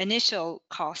initial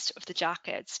cost of the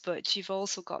jackets, but you've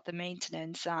also got the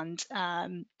maintenance and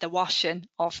the washing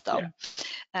of Yeah, them.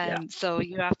 yeah. So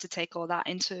you have to take all that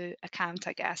into account,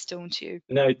 I guess, don't you?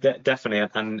 No, definitely,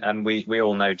 and we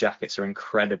all know jackets are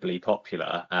incredibly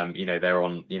popular. They're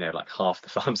on like half the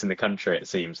farms in the country, it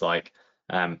seems like.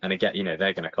 And again,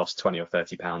 they're going to cost £20 or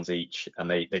 £30 each, and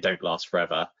they don't last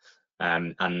forever.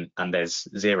 And there's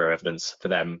zero evidence for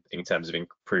them in terms of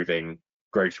improving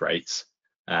growth rates.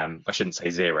 I shouldn't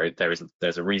say zero.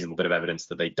 There's a reasonable bit of evidence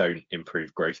that they don't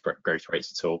improve growth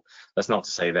rates at all. That's not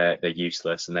to say they're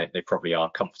useless, and they probably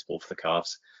are comfortable for the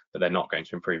calves, but they're not going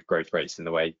to improve growth rates in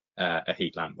the way a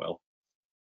heat lamp will.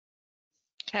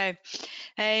 Okay.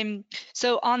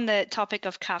 So on the topic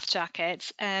of calf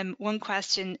jackets, one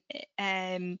question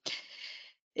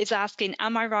is asking,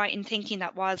 am I right in thinking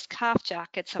that whilst calf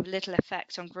jackets have little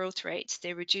effect on growth rates,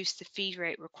 they reduce the feed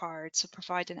rate required, so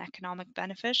provide an economic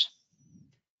benefit?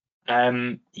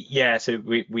 Yeah, so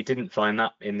we didn't find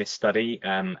that in this study,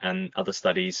 and other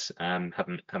studies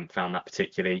haven't found that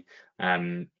particularly.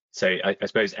 So I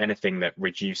suppose anything that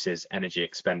reduces energy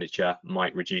expenditure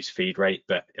might reduce feed rate,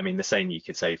 but I mean the same you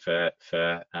could say for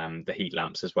the heat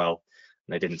lamps as well.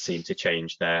 They didn't seem to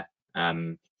change their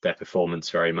performance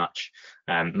very much.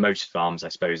 Most farms, I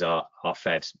suppose, are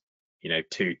fed,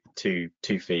 two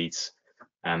feeds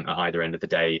at either end of the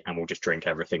day, and will just drink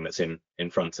everything that's in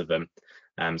front of them.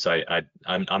 So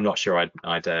I'm not sure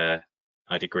I'd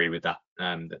agree with that,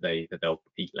 that they'll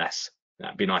eat less.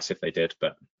 That'd be nice if they did,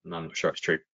 but I'm not sure it's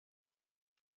true.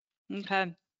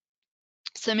 Okay.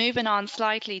 So moving on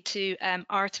slightly to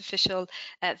artificial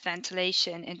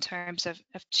ventilation in terms of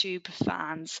tube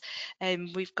fans.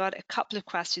 We've got a couple of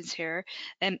questions here.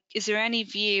 Is there any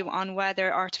view on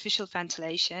whether artificial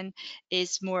ventilation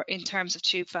is more, in terms of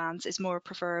tube fans, is more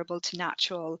preferable to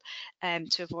natural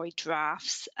to avoid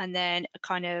drafts? And then a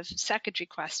kind of secondary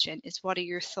question is, what are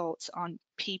your thoughts on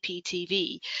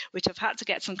PPTV, which I've had to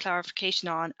get some clarification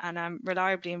on, and I'm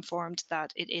reliably informed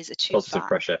that it is a tube Positive fan.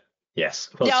 pressure. Yes,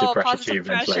 Yeah, positive oh, pressure positive tube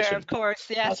pressure, ventilation. of course.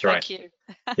 Yes, That's right. thank you.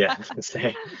 Yeah.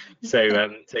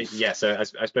 So I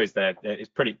suppose it's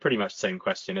pretty much the same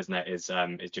question, isn't it? Is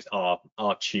just are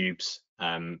tubes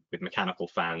with mechanical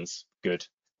fans good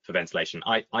for ventilation?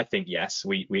 I think yes.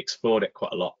 We explored it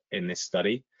quite a lot in this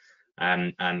study,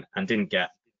 and didn't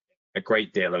get a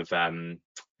great deal of kind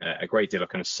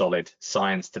of solid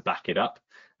science to back it up.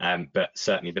 But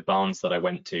certainly the barns that I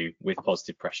went to with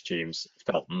positive pressure tubes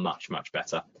felt much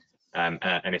better.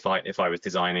 And if I was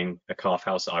designing a calf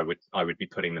house, I would be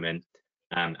putting them in,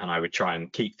 and I would try and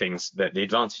keep things. The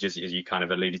advantages, as you kind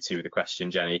of alluded to with the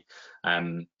question, Jenny,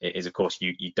 is of course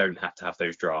you don't have to have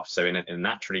those drafts. So in a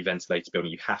naturally ventilated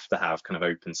building, you have to have kind of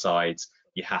open sides.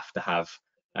 You have to have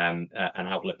an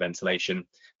outlet ventilation.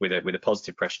 With a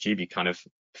positive pressure tube, you kind of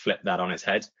flip that on its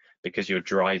head, because you're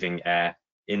driving air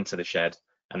into the shed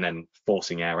and then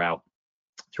forcing air out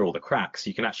through all the cracks.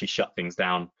 You can actually shut things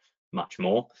down much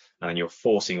more, and then you're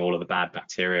forcing all of the bad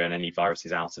bacteria and any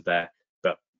viruses out of there,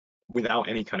 but without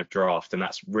any kind of draft. And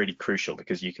that's really crucial,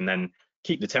 because you can then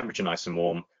keep the temperature nice and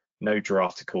warm, no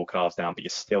draft to cool calves down, but you're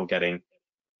still getting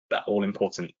that all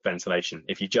important ventilation.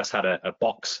 If you just had a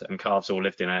box and calves all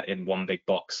lived in one big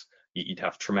box, you'd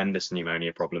have tremendous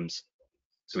pneumonia problems.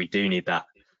 So we do need that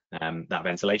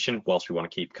ventilation whilst we want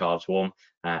to keep calves warm,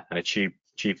 and a tube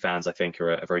fans, I think,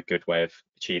 are a very good way of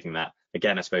achieving that.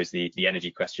 Again, I suppose the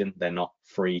energy question, they're not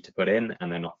free to put in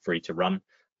and they're not free to run,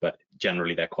 but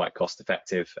generally they're quite cost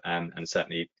effective, and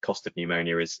certainly cost of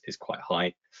pneumonia is quite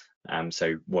high,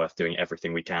 so worth doing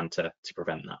everything we can to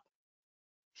prevent that.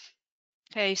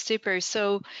 Okay, super.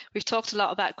 So we've talked a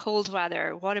lot about cold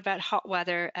weather. What about hot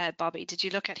weather, Bobby? Did you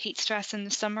look at heat stress in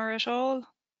the summer at all?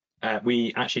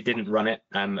 We actually didn't run it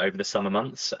over the summer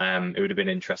months. It would have been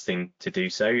interesting to do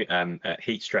so.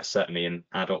 Heat stress certainly in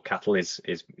adult cattle is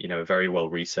a very well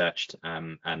researched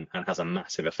and has a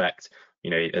massive effect.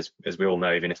 As we all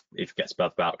know, even if it gets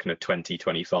above about kind of 20,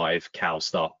 25, cows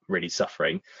start really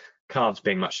suffering. Calves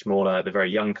being much smaller, the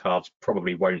very young calves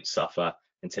probably won't suffer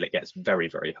until it gets very,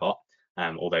 very hot.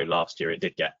 Although last year it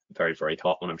did get very, very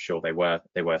hot, and I'm sure they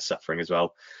were suffering as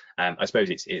well. I suppose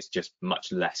it's just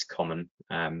much less common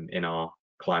in our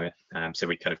climate, so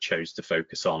we kind of chose to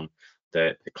focus on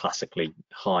the classically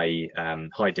high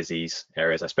disease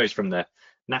areas. I suppose from the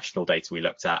national data we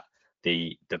looked at,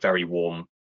 the very warm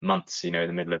months, in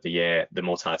the middle of the year, the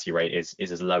mortality rate is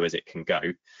as low as it can go,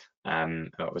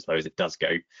 or as low as it does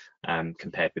go,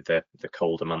 compared with the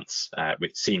colder months,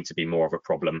 which seem to be more of a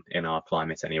problem in our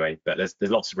climate anyway. But there's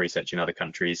lots of research in other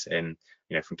countries,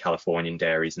 from Californian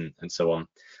dairies and so on,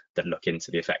 that look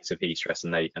into the effects of heat stress,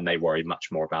 and they worry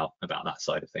much more about that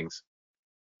side of things.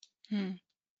 Hmm.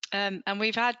 And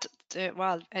we've had,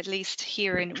 well, at least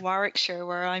here in Warwickshire,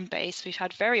 where I'm based, we've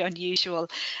had very unusual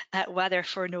weather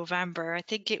for November. I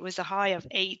think it was a high of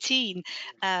 18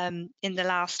 in the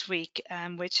last week,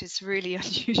 which is really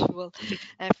unusual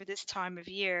for this time of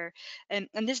year. And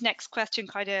this next question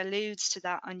kind of alludes to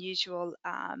that unusual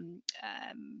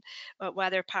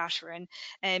weather pattern.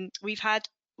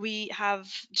 We have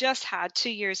just had 2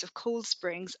 years of cold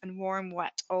springs and warm,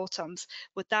 wet autumns.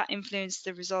 Would that influence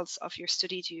the results of your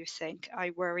study, do you think? I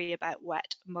worry about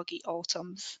wet, muggy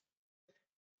autumns.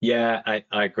 Yeah,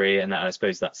 I agree, and I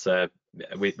suppose that's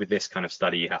with this kind of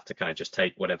study, you have to kind of just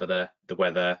take whatever the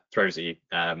weather throws at you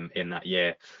in that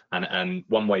year, and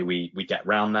one way we get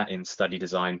around that in study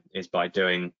design is by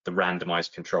doing the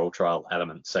randomized control trial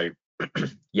element. So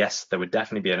yes, there would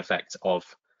definitely be an effect of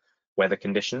weather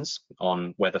conditions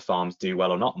on whether farms do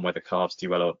well or not, and whether calves do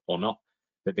well or not.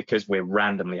 But because we're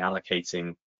randomly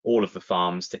allocating all of the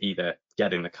farms to either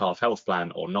getting the calf health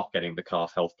plan or not getting the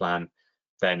calf health plan,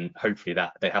 then hopefully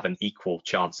that they have an equal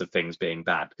chance of things being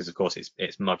bad, because of course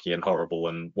it's muggy and horrible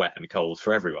and wet and cold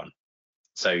for everyone.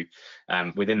 So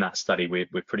within that study, we're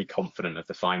pretty confident of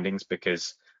the findings,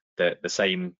 because the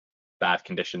same bad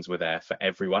conditions were there for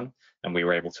everyone, and we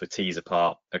were able to tease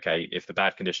apart, okay, if the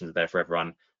bad conditions are there for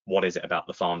everyone, what is it about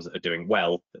the farms that are doing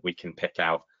well that we can pick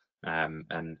out and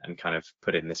kind of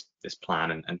put in this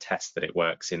plan and test that it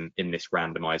works in this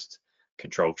randomized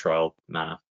control trial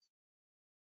manner.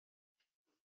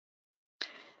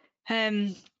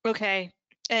 Okay.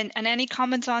 And any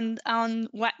comments on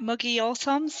wet, muggy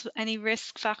autumns? Any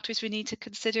risk factors we need to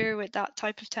consider with that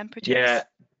type of temperatures? Yeah,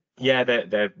 yeah,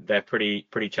 they're pretty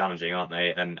challenging, aren't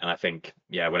they? And I think,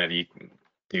 yeah, whenever you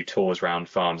do tours around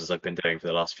farms, as I've been doing for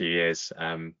the last few years,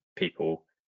 people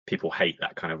hate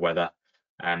that kind of weather.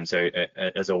 So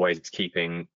as always, it's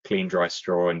keeping clean, dry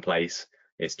straw in place.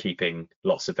 It's keeping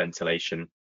lots of ventilation,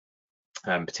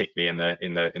 particularly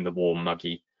in the warm,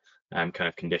 muggy kind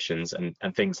of conditions, and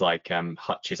things like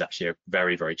hutches actually are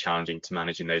very, very challenging to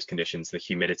manage in those conditions. The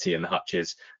humidity in the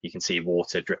hutches, you can see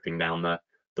water dripping down the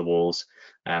walls.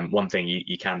 One thing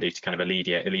you can do to kind of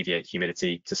alleviate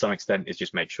humidity to some extent is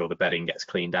just make sure the bedding gets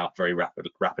cleaned out very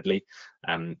rapidly.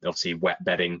 Obviously, wet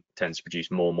bedding tends to produce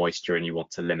more moisture, and you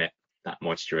want to limit that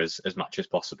moisture as much as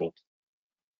possible.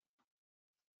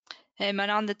 And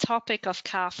on the topic of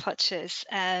calf hutches,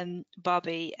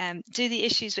 Bobby, do the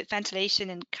issues with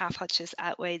ventilation in calf hutches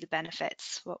outweigh the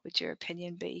benefits? What would your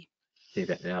opinion be? Yeah,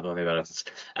 I don't think about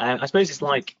it. I suppose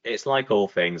it's like all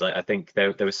things. I think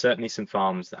there were certainly some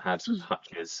farms that had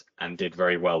hutches and did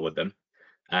very well with them,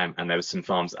 and there were some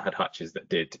farms that had hutches that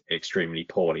did extremely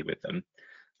poorly with them.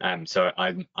 So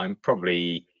I'm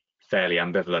probably fairly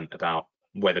ambivalent about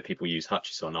whether people use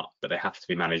hutches or not, but they have to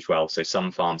be managed well. So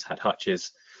some farms had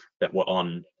hutches that were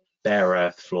on bare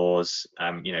earth floors,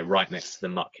 right next to the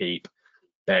muck heap,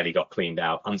 barely got cleaned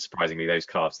out. Unsurprisingly, those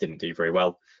calves didn't do very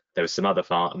well. There were some other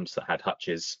farms that had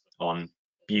hutches on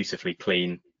beautifully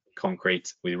clean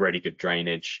concrete with really good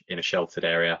drainage in a sheltered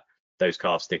area. Those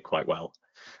calves did quite well.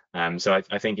 So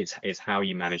I think it's how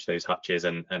you manage those hutches,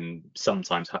 and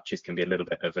sometimes hutches can be a little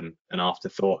bit of an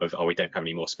afterthought of, oh, we don't have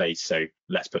any more space, so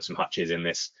let's put some hutches in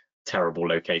this terrible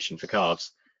location for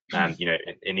calves.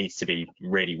 It needs to be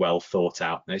really well thought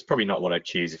out, and it's probably not what I'd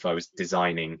choose if I was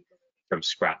designing from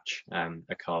scratch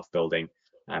a calf building.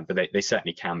 But they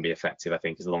certainly can be effective, I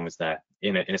think, as long as they're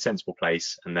in a sensible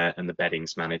place and the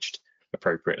bedding's managed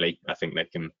appropriately. I think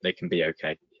they can be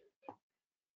okay.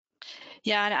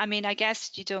 Yeah, and I mean, I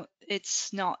guess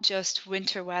it's not just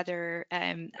winter weather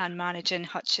and managing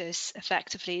hutches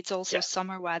effectively, it's also Yeah.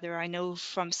 summer weather. I know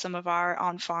from some of our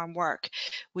on-farm work,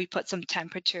 we put some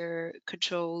temperature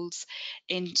controls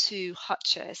into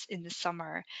hutches in the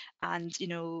summer, and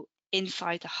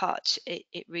inside the hutch,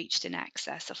 it reached in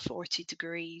excess of 40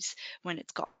 degrees when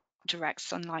it's got direct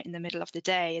sunlight in the middle of the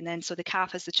day. And then so the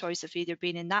calf has the choice of either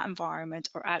being in that environment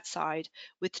or outside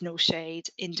with no shade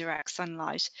in direct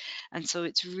sunlight. And so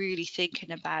it's really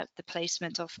thinking about the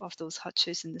placement of those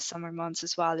hutches in the summer months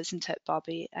as well, isn't it,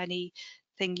 Bobby?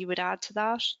 Anything you would add to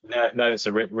that? No, no, it's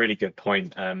a really good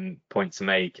point to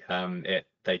make.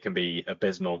 They can be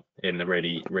abysmal in the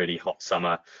really hot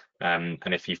summer, and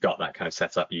if you've got that kind of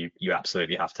setup, you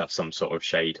absolutely have to have some sort of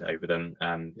shade over them.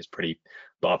 It's pretty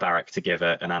barbaric to give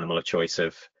an animal a choice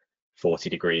of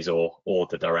 40 degrees or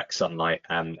the direct sunlight.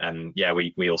 And yeah,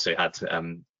 we also had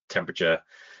temperature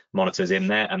monitors in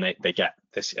there, and they get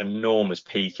this enormous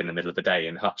peak in the middle of the day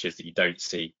in hutches that you don't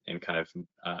see in kind of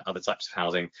other types of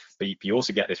housing. But you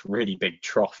also get this really big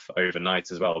trough overnight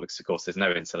as well, because of course there's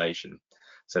no insulation.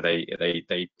 So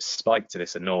they spike to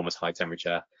this enormous high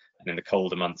temperature, and in the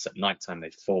colder months at nighttime they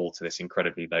fall to this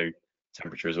incredibly low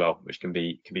temperature as well, which can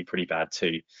be pretty bad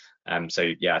too.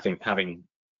 So yeah, I think having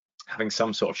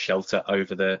some sort of shelter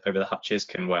over the hutches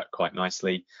can work quite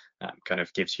nicely. Kind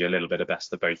of gives you a little bit of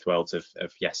best of both worlds of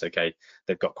yes, okay,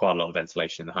 they've got quite a lot of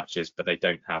ventilation in the hutches, but they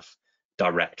don't have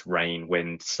direct rain,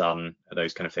 wind, sun,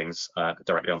 those kind of things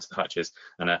directly onto the hutches.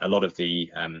 And a lot of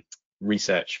the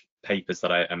research papers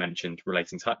that I mentioned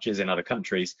relating to hutches in other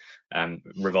countries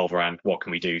revolve around what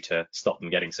can we do to stop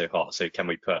them getting so hot. So can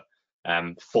we put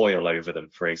foil over them,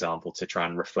 for example, to try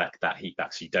and reflect that heat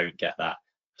back so you don't get that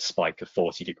spike of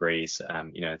 40 degrees,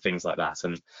 things like that,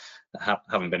 and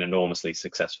haven't been enormously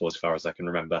successful as far as I can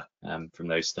remember from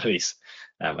those studies.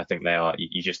 I think they are.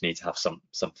 You just need to have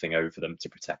something over them to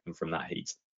protect them from that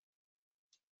heat.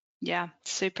 Yeah,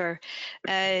 super.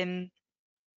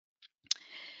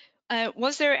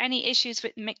 Was there any issues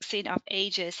with mixing of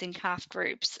ages in calf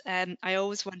groups? I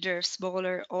always wonder if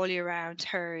smaller all year round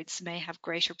herds may have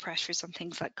greater pressures on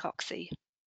things like cocci.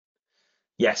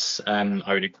 Yes, I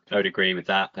would agree with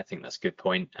that. I think that's a good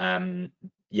point.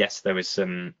 Yes, there was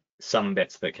some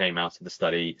bits that came out of the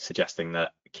study suggesting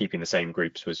that keeping the same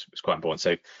groups was quite important.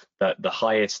 So the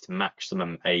highest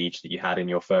maximum age that you had in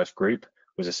your first group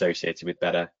was associated with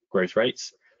better growth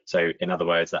rates. So in other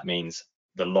words, that means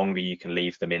the longer you can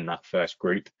leave them in that first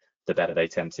group, the better they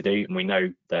tend to do. And we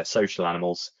know they're social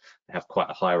animals, they have quite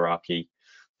a hierarchy.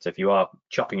 So if you are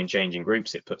chopping and changing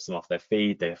groups, it puts them off their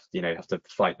feed. They have to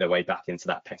fight their way back into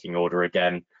that pecking order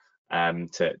again,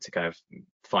 to kind of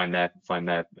find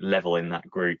their level in that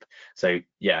group. So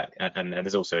yeah, and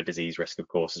there's also a disease risk, of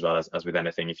course, as well as with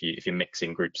anything. If you're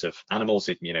mixing groups of animals,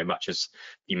 much as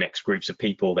you mix groups of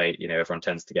people, everyone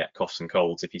tends to get coughs and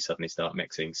colds if you suddenly start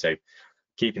mixing. So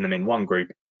keeping them in one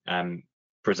group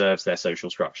preserves their social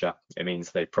structure. It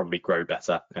means they probably grow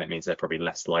better, and it means they're probably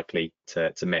less likely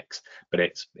to mix. But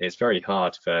it's very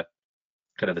hard for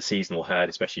kind of the seasonal herd,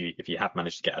 especially if you have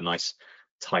managed to get a nice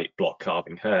tight block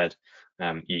calving herd.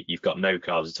 You've got no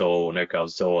calves at all,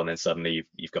 and then suddenly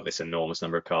you've got this enormous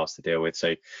number of calves to deal with.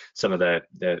 So some of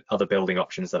the other building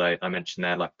options that I mentioned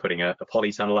there, like putting a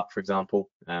polytunnel up, for example,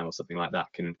 or something like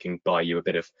that, can buy you a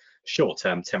bit of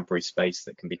short-term temporary space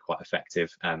that can be quite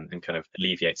effective, and kind of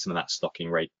alleviate some of that stocking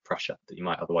rate pressure that you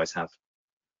might otherwise have.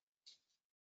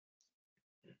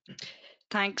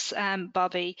 Thanks,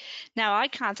 Bobby. Now, I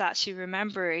can't actually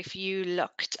remember if you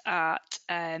looked at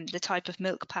the type of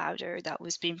milk powder that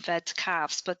was being fed to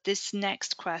calves, but this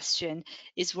next question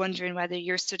is wondering whether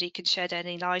your study can shed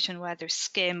any light on whether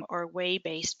skim or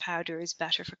whey-based powder is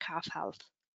better for calf health.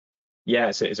 Yeah,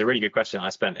 it's a really good question. I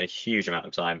spent a huge amount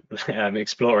of time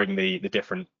exploring the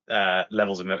different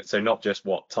levels of milk. So not just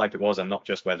what type it was, and not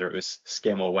just whether it was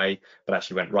skim or whey, but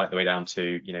actually went right the way down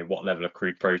to what level of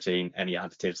crude protein, any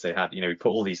additives they had. We put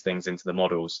all these things into the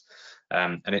models,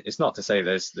 and it's not to say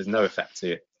there's no effect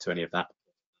to any of that,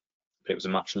 but it was a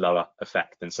much lower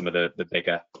effect than some of the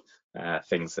bigger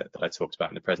things that I talked about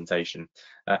in the presentation.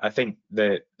 I think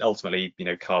that ultimately,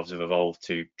 calves have evolved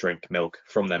to drink milk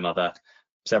from their mother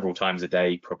several times a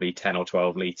day, probably 10 or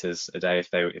 12 liters a day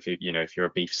if you're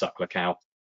a beef suckler cow,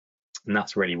 and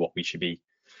that's really what we should be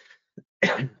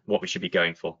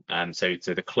going for. So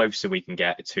the closer we can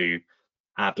get to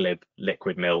ad lib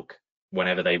liquid milk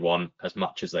whenever they want, as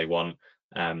much as they want,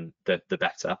 the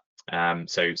better.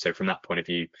 So from that point of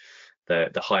view,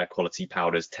 the higher quality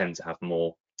powders tend to have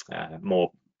more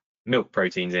milk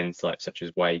proteins in, such as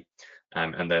whey,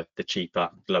 and the cheaper,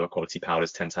 lower quality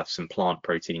powders tend to have some plant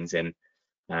proteins in,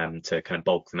 to kind of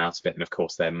bulk them out a bit. And of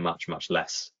course, they're much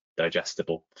less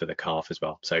digestible for the calf as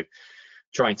well. So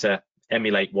trying to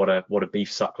emulate what a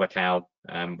beef suckler cow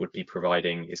would be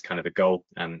providing is kind of the goal,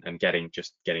 and getting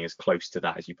as close to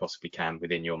that as you possibly can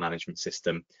within your management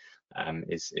system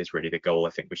is really the goal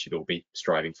I think we should all be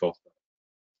striving for.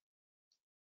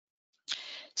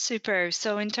 Super.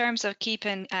 So in terms of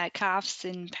keeping calves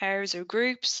in pairs or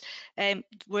groups,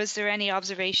 was there any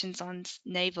observations on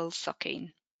navel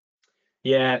sucking?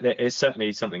 Yeah, there is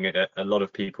certainly something that a lot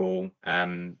of people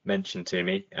mentioned to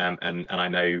me, and I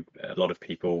know a lot of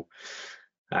people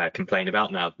complain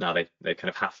about now. Now they kind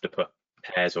of have to put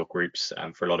pairs or groups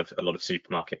for a lot of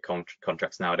supermarket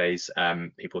contracts nowadays.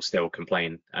 People still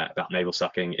complain about navel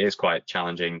sucking. It is quite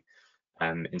challenging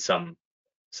in some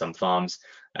farms.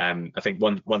 I think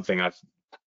one thing I've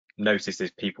noticed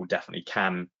is people definitely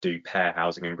can do pair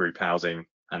housing and group housing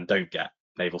and don't get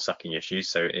navel sucking issues.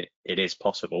 So it is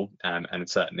possible, and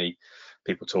certainly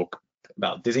people talk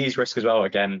about disease risk as well.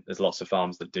 Again, there's lots of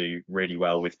farms that do really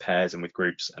well with pairs and with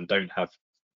groups and don't have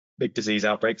big disease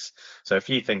outbreaks. So a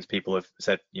few things people have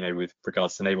said, with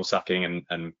regards to navel sucking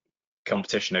and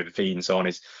competition over feed and so on,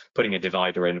 is putting a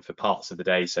divider in for parts of the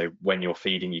day. So when you're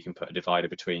feeding, you can put a divider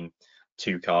between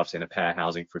two calves in a pair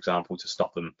housing, for example, to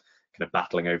stop them kind of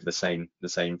battling over the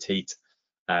same teat,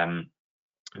 and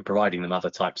providing them other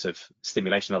types of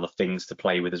stimulation, other things to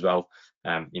play with as well.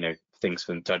 Things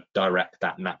for them to direct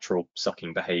that natural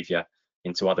sucking behaviour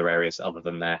into other areas other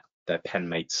than their pen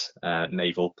mate's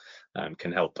navel,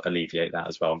 can help alleviate that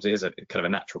as well. So it is a kind of a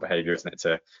natural behaviour, isn't it,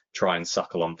 to try and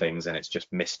suckle on things, and it's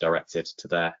just misdirected to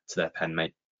their pen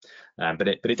mate. But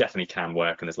it definitely can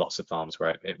work, and there's lots of farms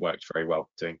where it works very well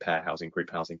doing pair housing,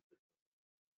 group housing.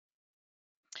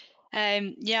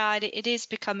 Yeah, it is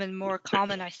becoming more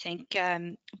common, I think,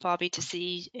 Bobby, to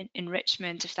see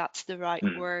enrichment, if that's the right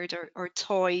Mm. word, or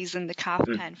toys in the calf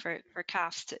Mm. pen for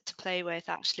calves to play with.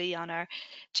 Actually, on our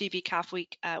GB Calf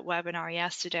Week webinar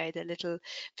yesterday, the little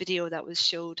video that was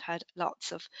showed had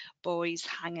lots of boys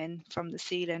hanging from the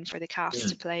ceiling for the calves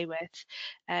to Mm. play with.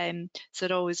 So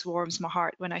it always warms my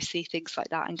heart when I see things like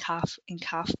that in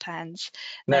calf pens.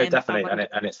 No, I definitely, wonder.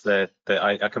 and it's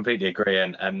I completely agree,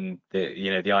 and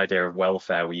the idea of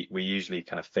welfare we usually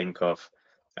kind of think of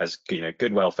as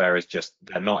good welfare is just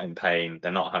they're not in pain,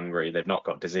 they're not hungry, they've not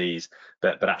got disease,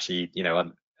 but actually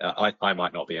I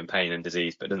might not be in pain and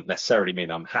disease, but it doesn't necessarily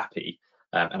mean I'm happy.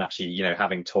 And actually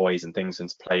having toys and things and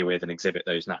to play with and exhibit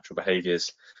those natural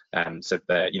behaviours, so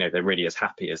they're really as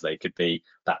happy as they could be.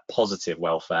 That positive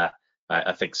welfare,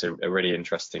 I think, is a really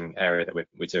interesting area that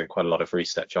we're doing quite a lot of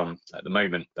research on at the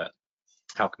moment. But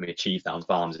how can we achieve that on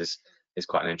farms is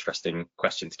quite an interesting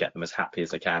question, to get them as happy as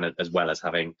they can, as well as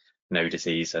having no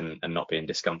disease and not be in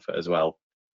discomfort as well.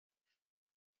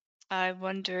 I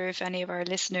wonder if any of our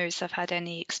listeners have had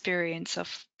any experience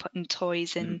of putting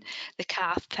toys in Mm. the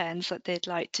calf pens that they'd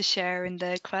like to share in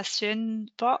the question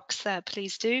box.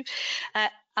 Please do.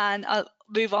 And I'll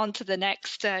move on to the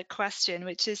next question,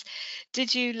 which is,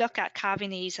 did you look at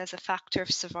calving ease as a factor of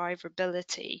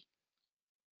survivability?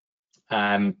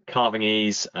 Calving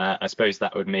ease, I suppose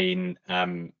that would mean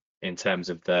in terms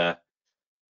of the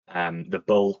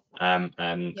bull and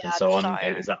Yeah, the so on.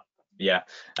 sire. Is that, yeah?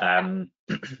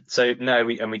 So no,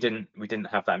 we didn't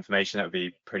have that information. That would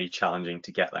be pretty challenging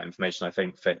to get that information, I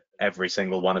think, for every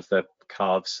single one of the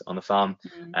calves on the farm.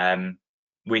 Mm.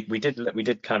 We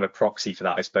did kind of a proxy for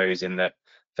that, I suppose, in that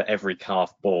for every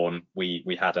calf born,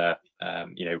 we had a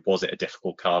was it a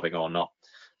difficult calving or not?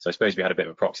 So I suppose we had a bit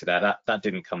of a proxy there. That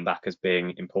didn't come back as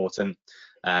being important,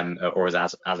 or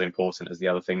as important as the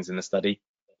other things in the study.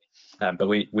 But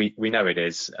we know it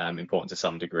is important to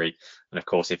some degree. And of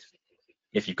course,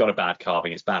 if you've got a bad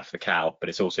calving, it's bad for the cow, but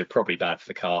it's also probably bad for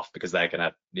the calf, because they're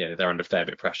gonna, they're under a fair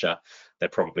bit of pressure. They're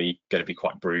probably going to be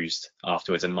quite bruised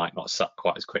afterwards and might not suck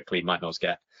quite as quickly, might not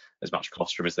get as much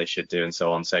colostrum as they should do, and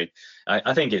so on. So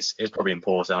I think it's probably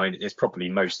important. I mean, it's probably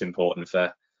most important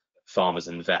for farmers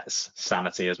and vets'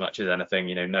 sanity as much as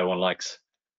anything. No one likes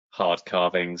hard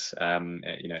carvings.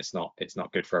 It's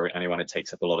not good for anyone. It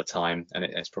takes up a lot of time, and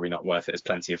it's probably not worth it. There's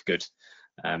plenty of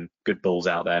good bulls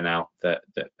out there now that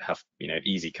have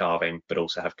easy carving, but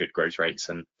also have good growth rates,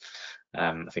 and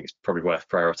I think it's probably worth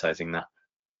prioritizing that.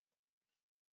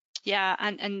 Yeah,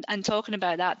 and talking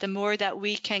about that, the more that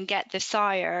we can get the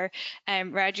sire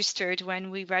registered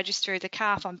when we register the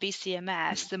calf on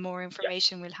BCMS, the more Yeah,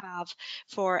 information we'll have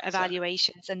for certainly.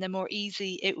 evaluations, and the more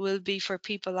easy it will be for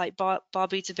people like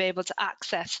Bobby to be able to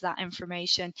access that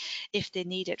information if they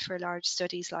need it for large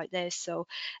studies like this. So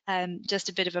just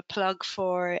a bit of a plug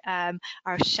for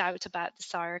our Shout About the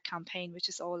Sire campaign, which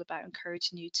is all about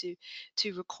encouraging you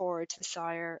to record the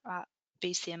sire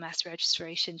BCMS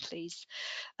registration, please.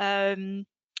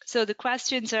 So the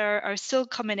questions are still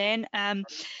coming in.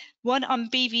 One on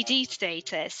BVD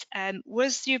status.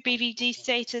 Was your BVD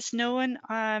status known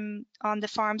on the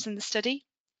farms in the study?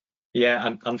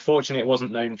 Yeah, unfortunately, it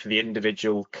wasn't known for the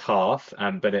individual calf,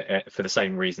 but for the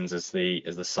same reasons as the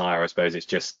sire, I suppose. It's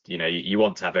just, you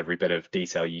want to have every bit of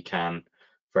detail you can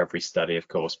for every study, of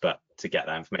course, but to get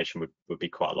that information would be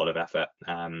quite a lot of effort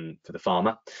for the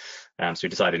farmer. So we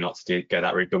decided not to go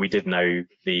that route, but we did know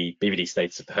the BVD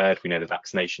status of the herd. We know the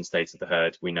vaccination status of the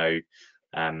herd. We know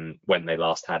when they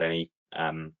last had any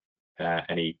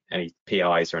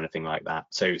PIs or anything like that.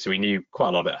 So we knew quite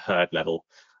a lot at herd level,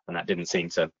 and that didn't seem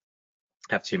to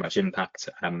have too much impact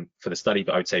for the study,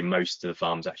 but I would say most of the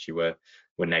farms actually were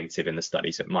negative in the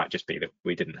study. So it might just be that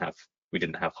we didn't have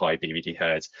high BVD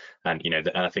herds, and and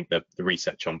I think the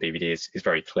research on BVD is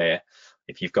very clear.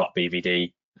 If you've got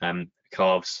BVD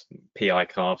calves, PI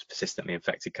calves, persistently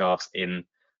infected calves in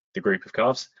the group of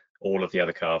calves, all of the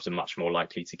other calves are much more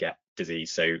likely to get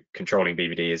disease. So controlling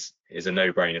BVD is a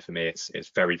no-brainer for me.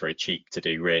 It's very, very cheap to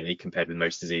do, really, compared with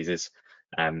most diseases.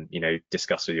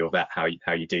 Discuss with your vet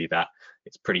how you do that.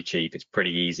 It's pretty cheap, it's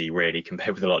pretty easy, really,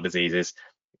 compared with a lot of diseases.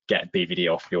 Get BVD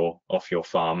off your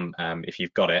farm. If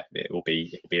you've got it, it will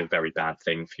be a very bad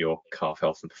thing for your calf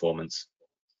health and performance.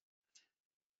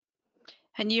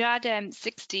 And you had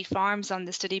 60 farms on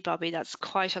the study, Bobby. That's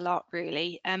quite a lot,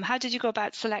 really. How did you go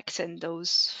about selecting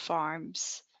those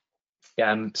farms?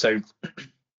 So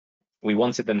we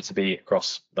wanted them to be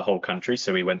across the whole country.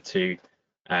 So we went to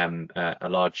a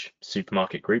large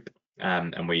supermarket group,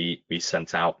 and we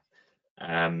sent out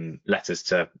letters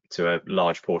to a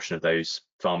large portion of those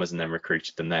farmers and then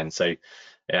recruited them then. So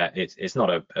it's not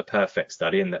a perfect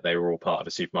study in that they were all part of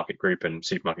a supermarket group, and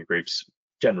supermarket groups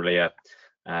generally are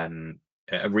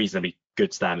a reasonably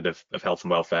good standard of health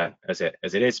and welfare as it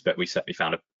is, but we certainly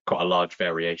found quite a large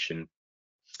variation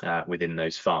within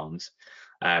those farms.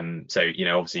 So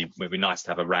obviously it would be nice to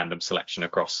have a random selection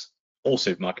across all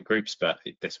supermarket groups, but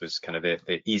this was kind of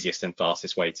the easiest and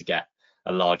fastest way to get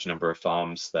a large number of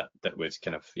farms that would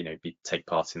kind of take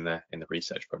part in the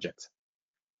research project.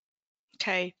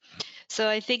 Okay, so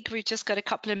I think we've just got a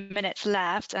couple of minutes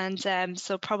left, and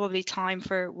so probably time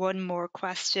for one more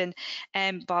question,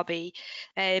 Bobby.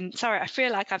 Sorry, I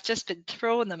feel like I've just been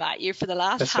throwing them at you for the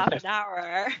last half an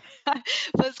hour,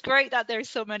 but it's great that there's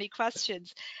so many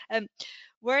questions.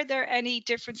 Were there any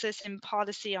differences in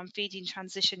policy on feeding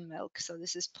transition milk? So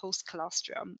this is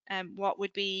post-colostrum. What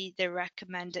would be the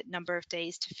recommended number of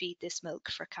days to feed this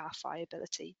milk for calf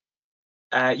viability?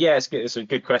 Yeah, it's a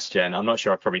good question. I'm not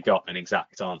sure I've probably got an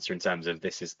exact answer in terms of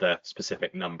this is the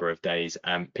specific number of days.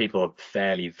 People are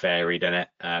fairly varied in it.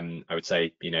 I would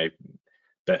say,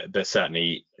 but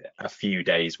certainly a few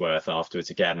days worth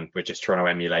afterwards. Again, we're just trying to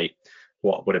emulate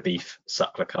what would a beef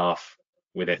suckler calf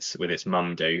with its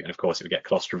mum do, and of course it would get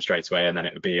colostrum straight away, and then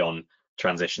it would be on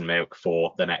transition milk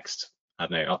for the next, I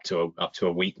don't know, up to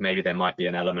a week. Maybe there might be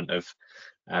an element of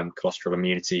colostrum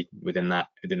immunity within that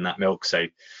milk. So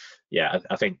yeah,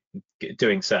 I think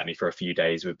doing certainly for a few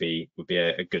days would be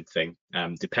a good thing,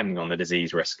 depending on the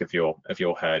disease risk of your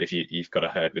herd. If you've got a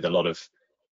herd with a lot of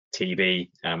TB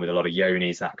and with a lot of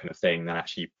yonis, that kind of thing, then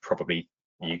actually probably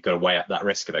you've got to weigh up that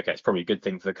risk of, okay, it's probably a good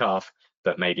thing for the calf,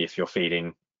 but maybe if you're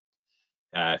feeding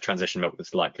transition milk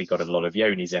that's likely got a lot of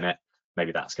yonis in it,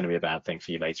 maybe that's going to be a bad thing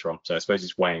for you later on. So I suppose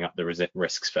it's weighing up the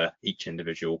risks for each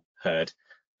individual herd.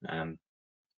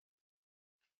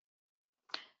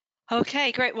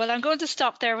 Okay, great. Well, I'm going to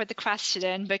stop there with the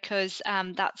questioning because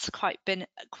that's been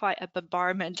quite a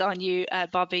bombardment on you,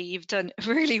 Bobby. You've done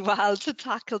really well to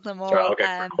tackle them all. Sorry, I'll go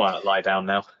for a quiet lie down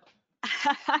now.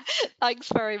 Thanks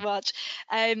very much.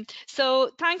 So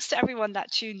thanks to everyone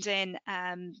that tuned in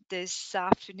this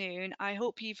afternoon. I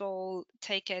hope you've all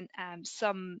taken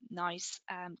some nice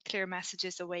clear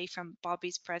messages away from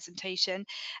Bobby's presentation.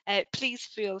 Please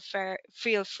feel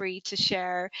free to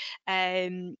share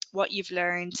what you've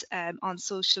learned on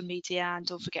social media, and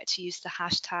don't forget to use the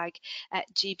hashtag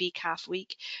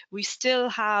 #GBCalfWeek. We still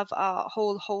have a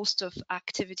whole host of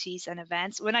activities and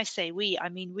events. When I say we, I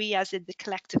mean we as in the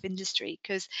collective industry,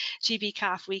 because GB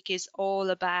Calf Week is all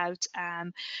about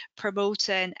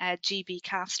promoting a GB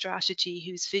calf strategy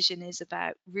whose vision is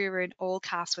about rearing all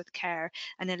calves with care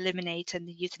and eliminating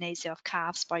the euthanasia of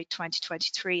calves by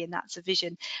 2023. And that's a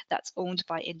vision that's owned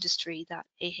by industry that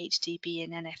AHDB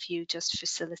and NFU just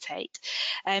facilitate.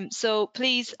 So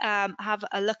please have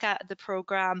a look at the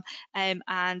programme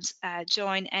and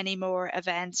join any more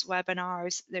events,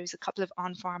 webinars. There's a couple of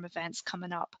on-farm events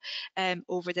coming up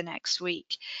over the next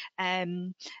week.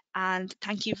 And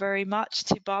thank you very much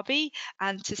to Bobby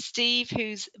and to Steve,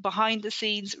 who's behind the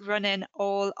scenes running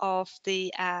all of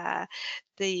the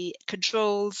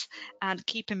controls and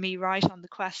keeping me right on the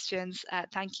questions.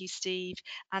 Thank you, Steve,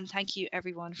 and thank you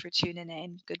everyone for tuning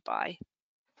in. Goodbye.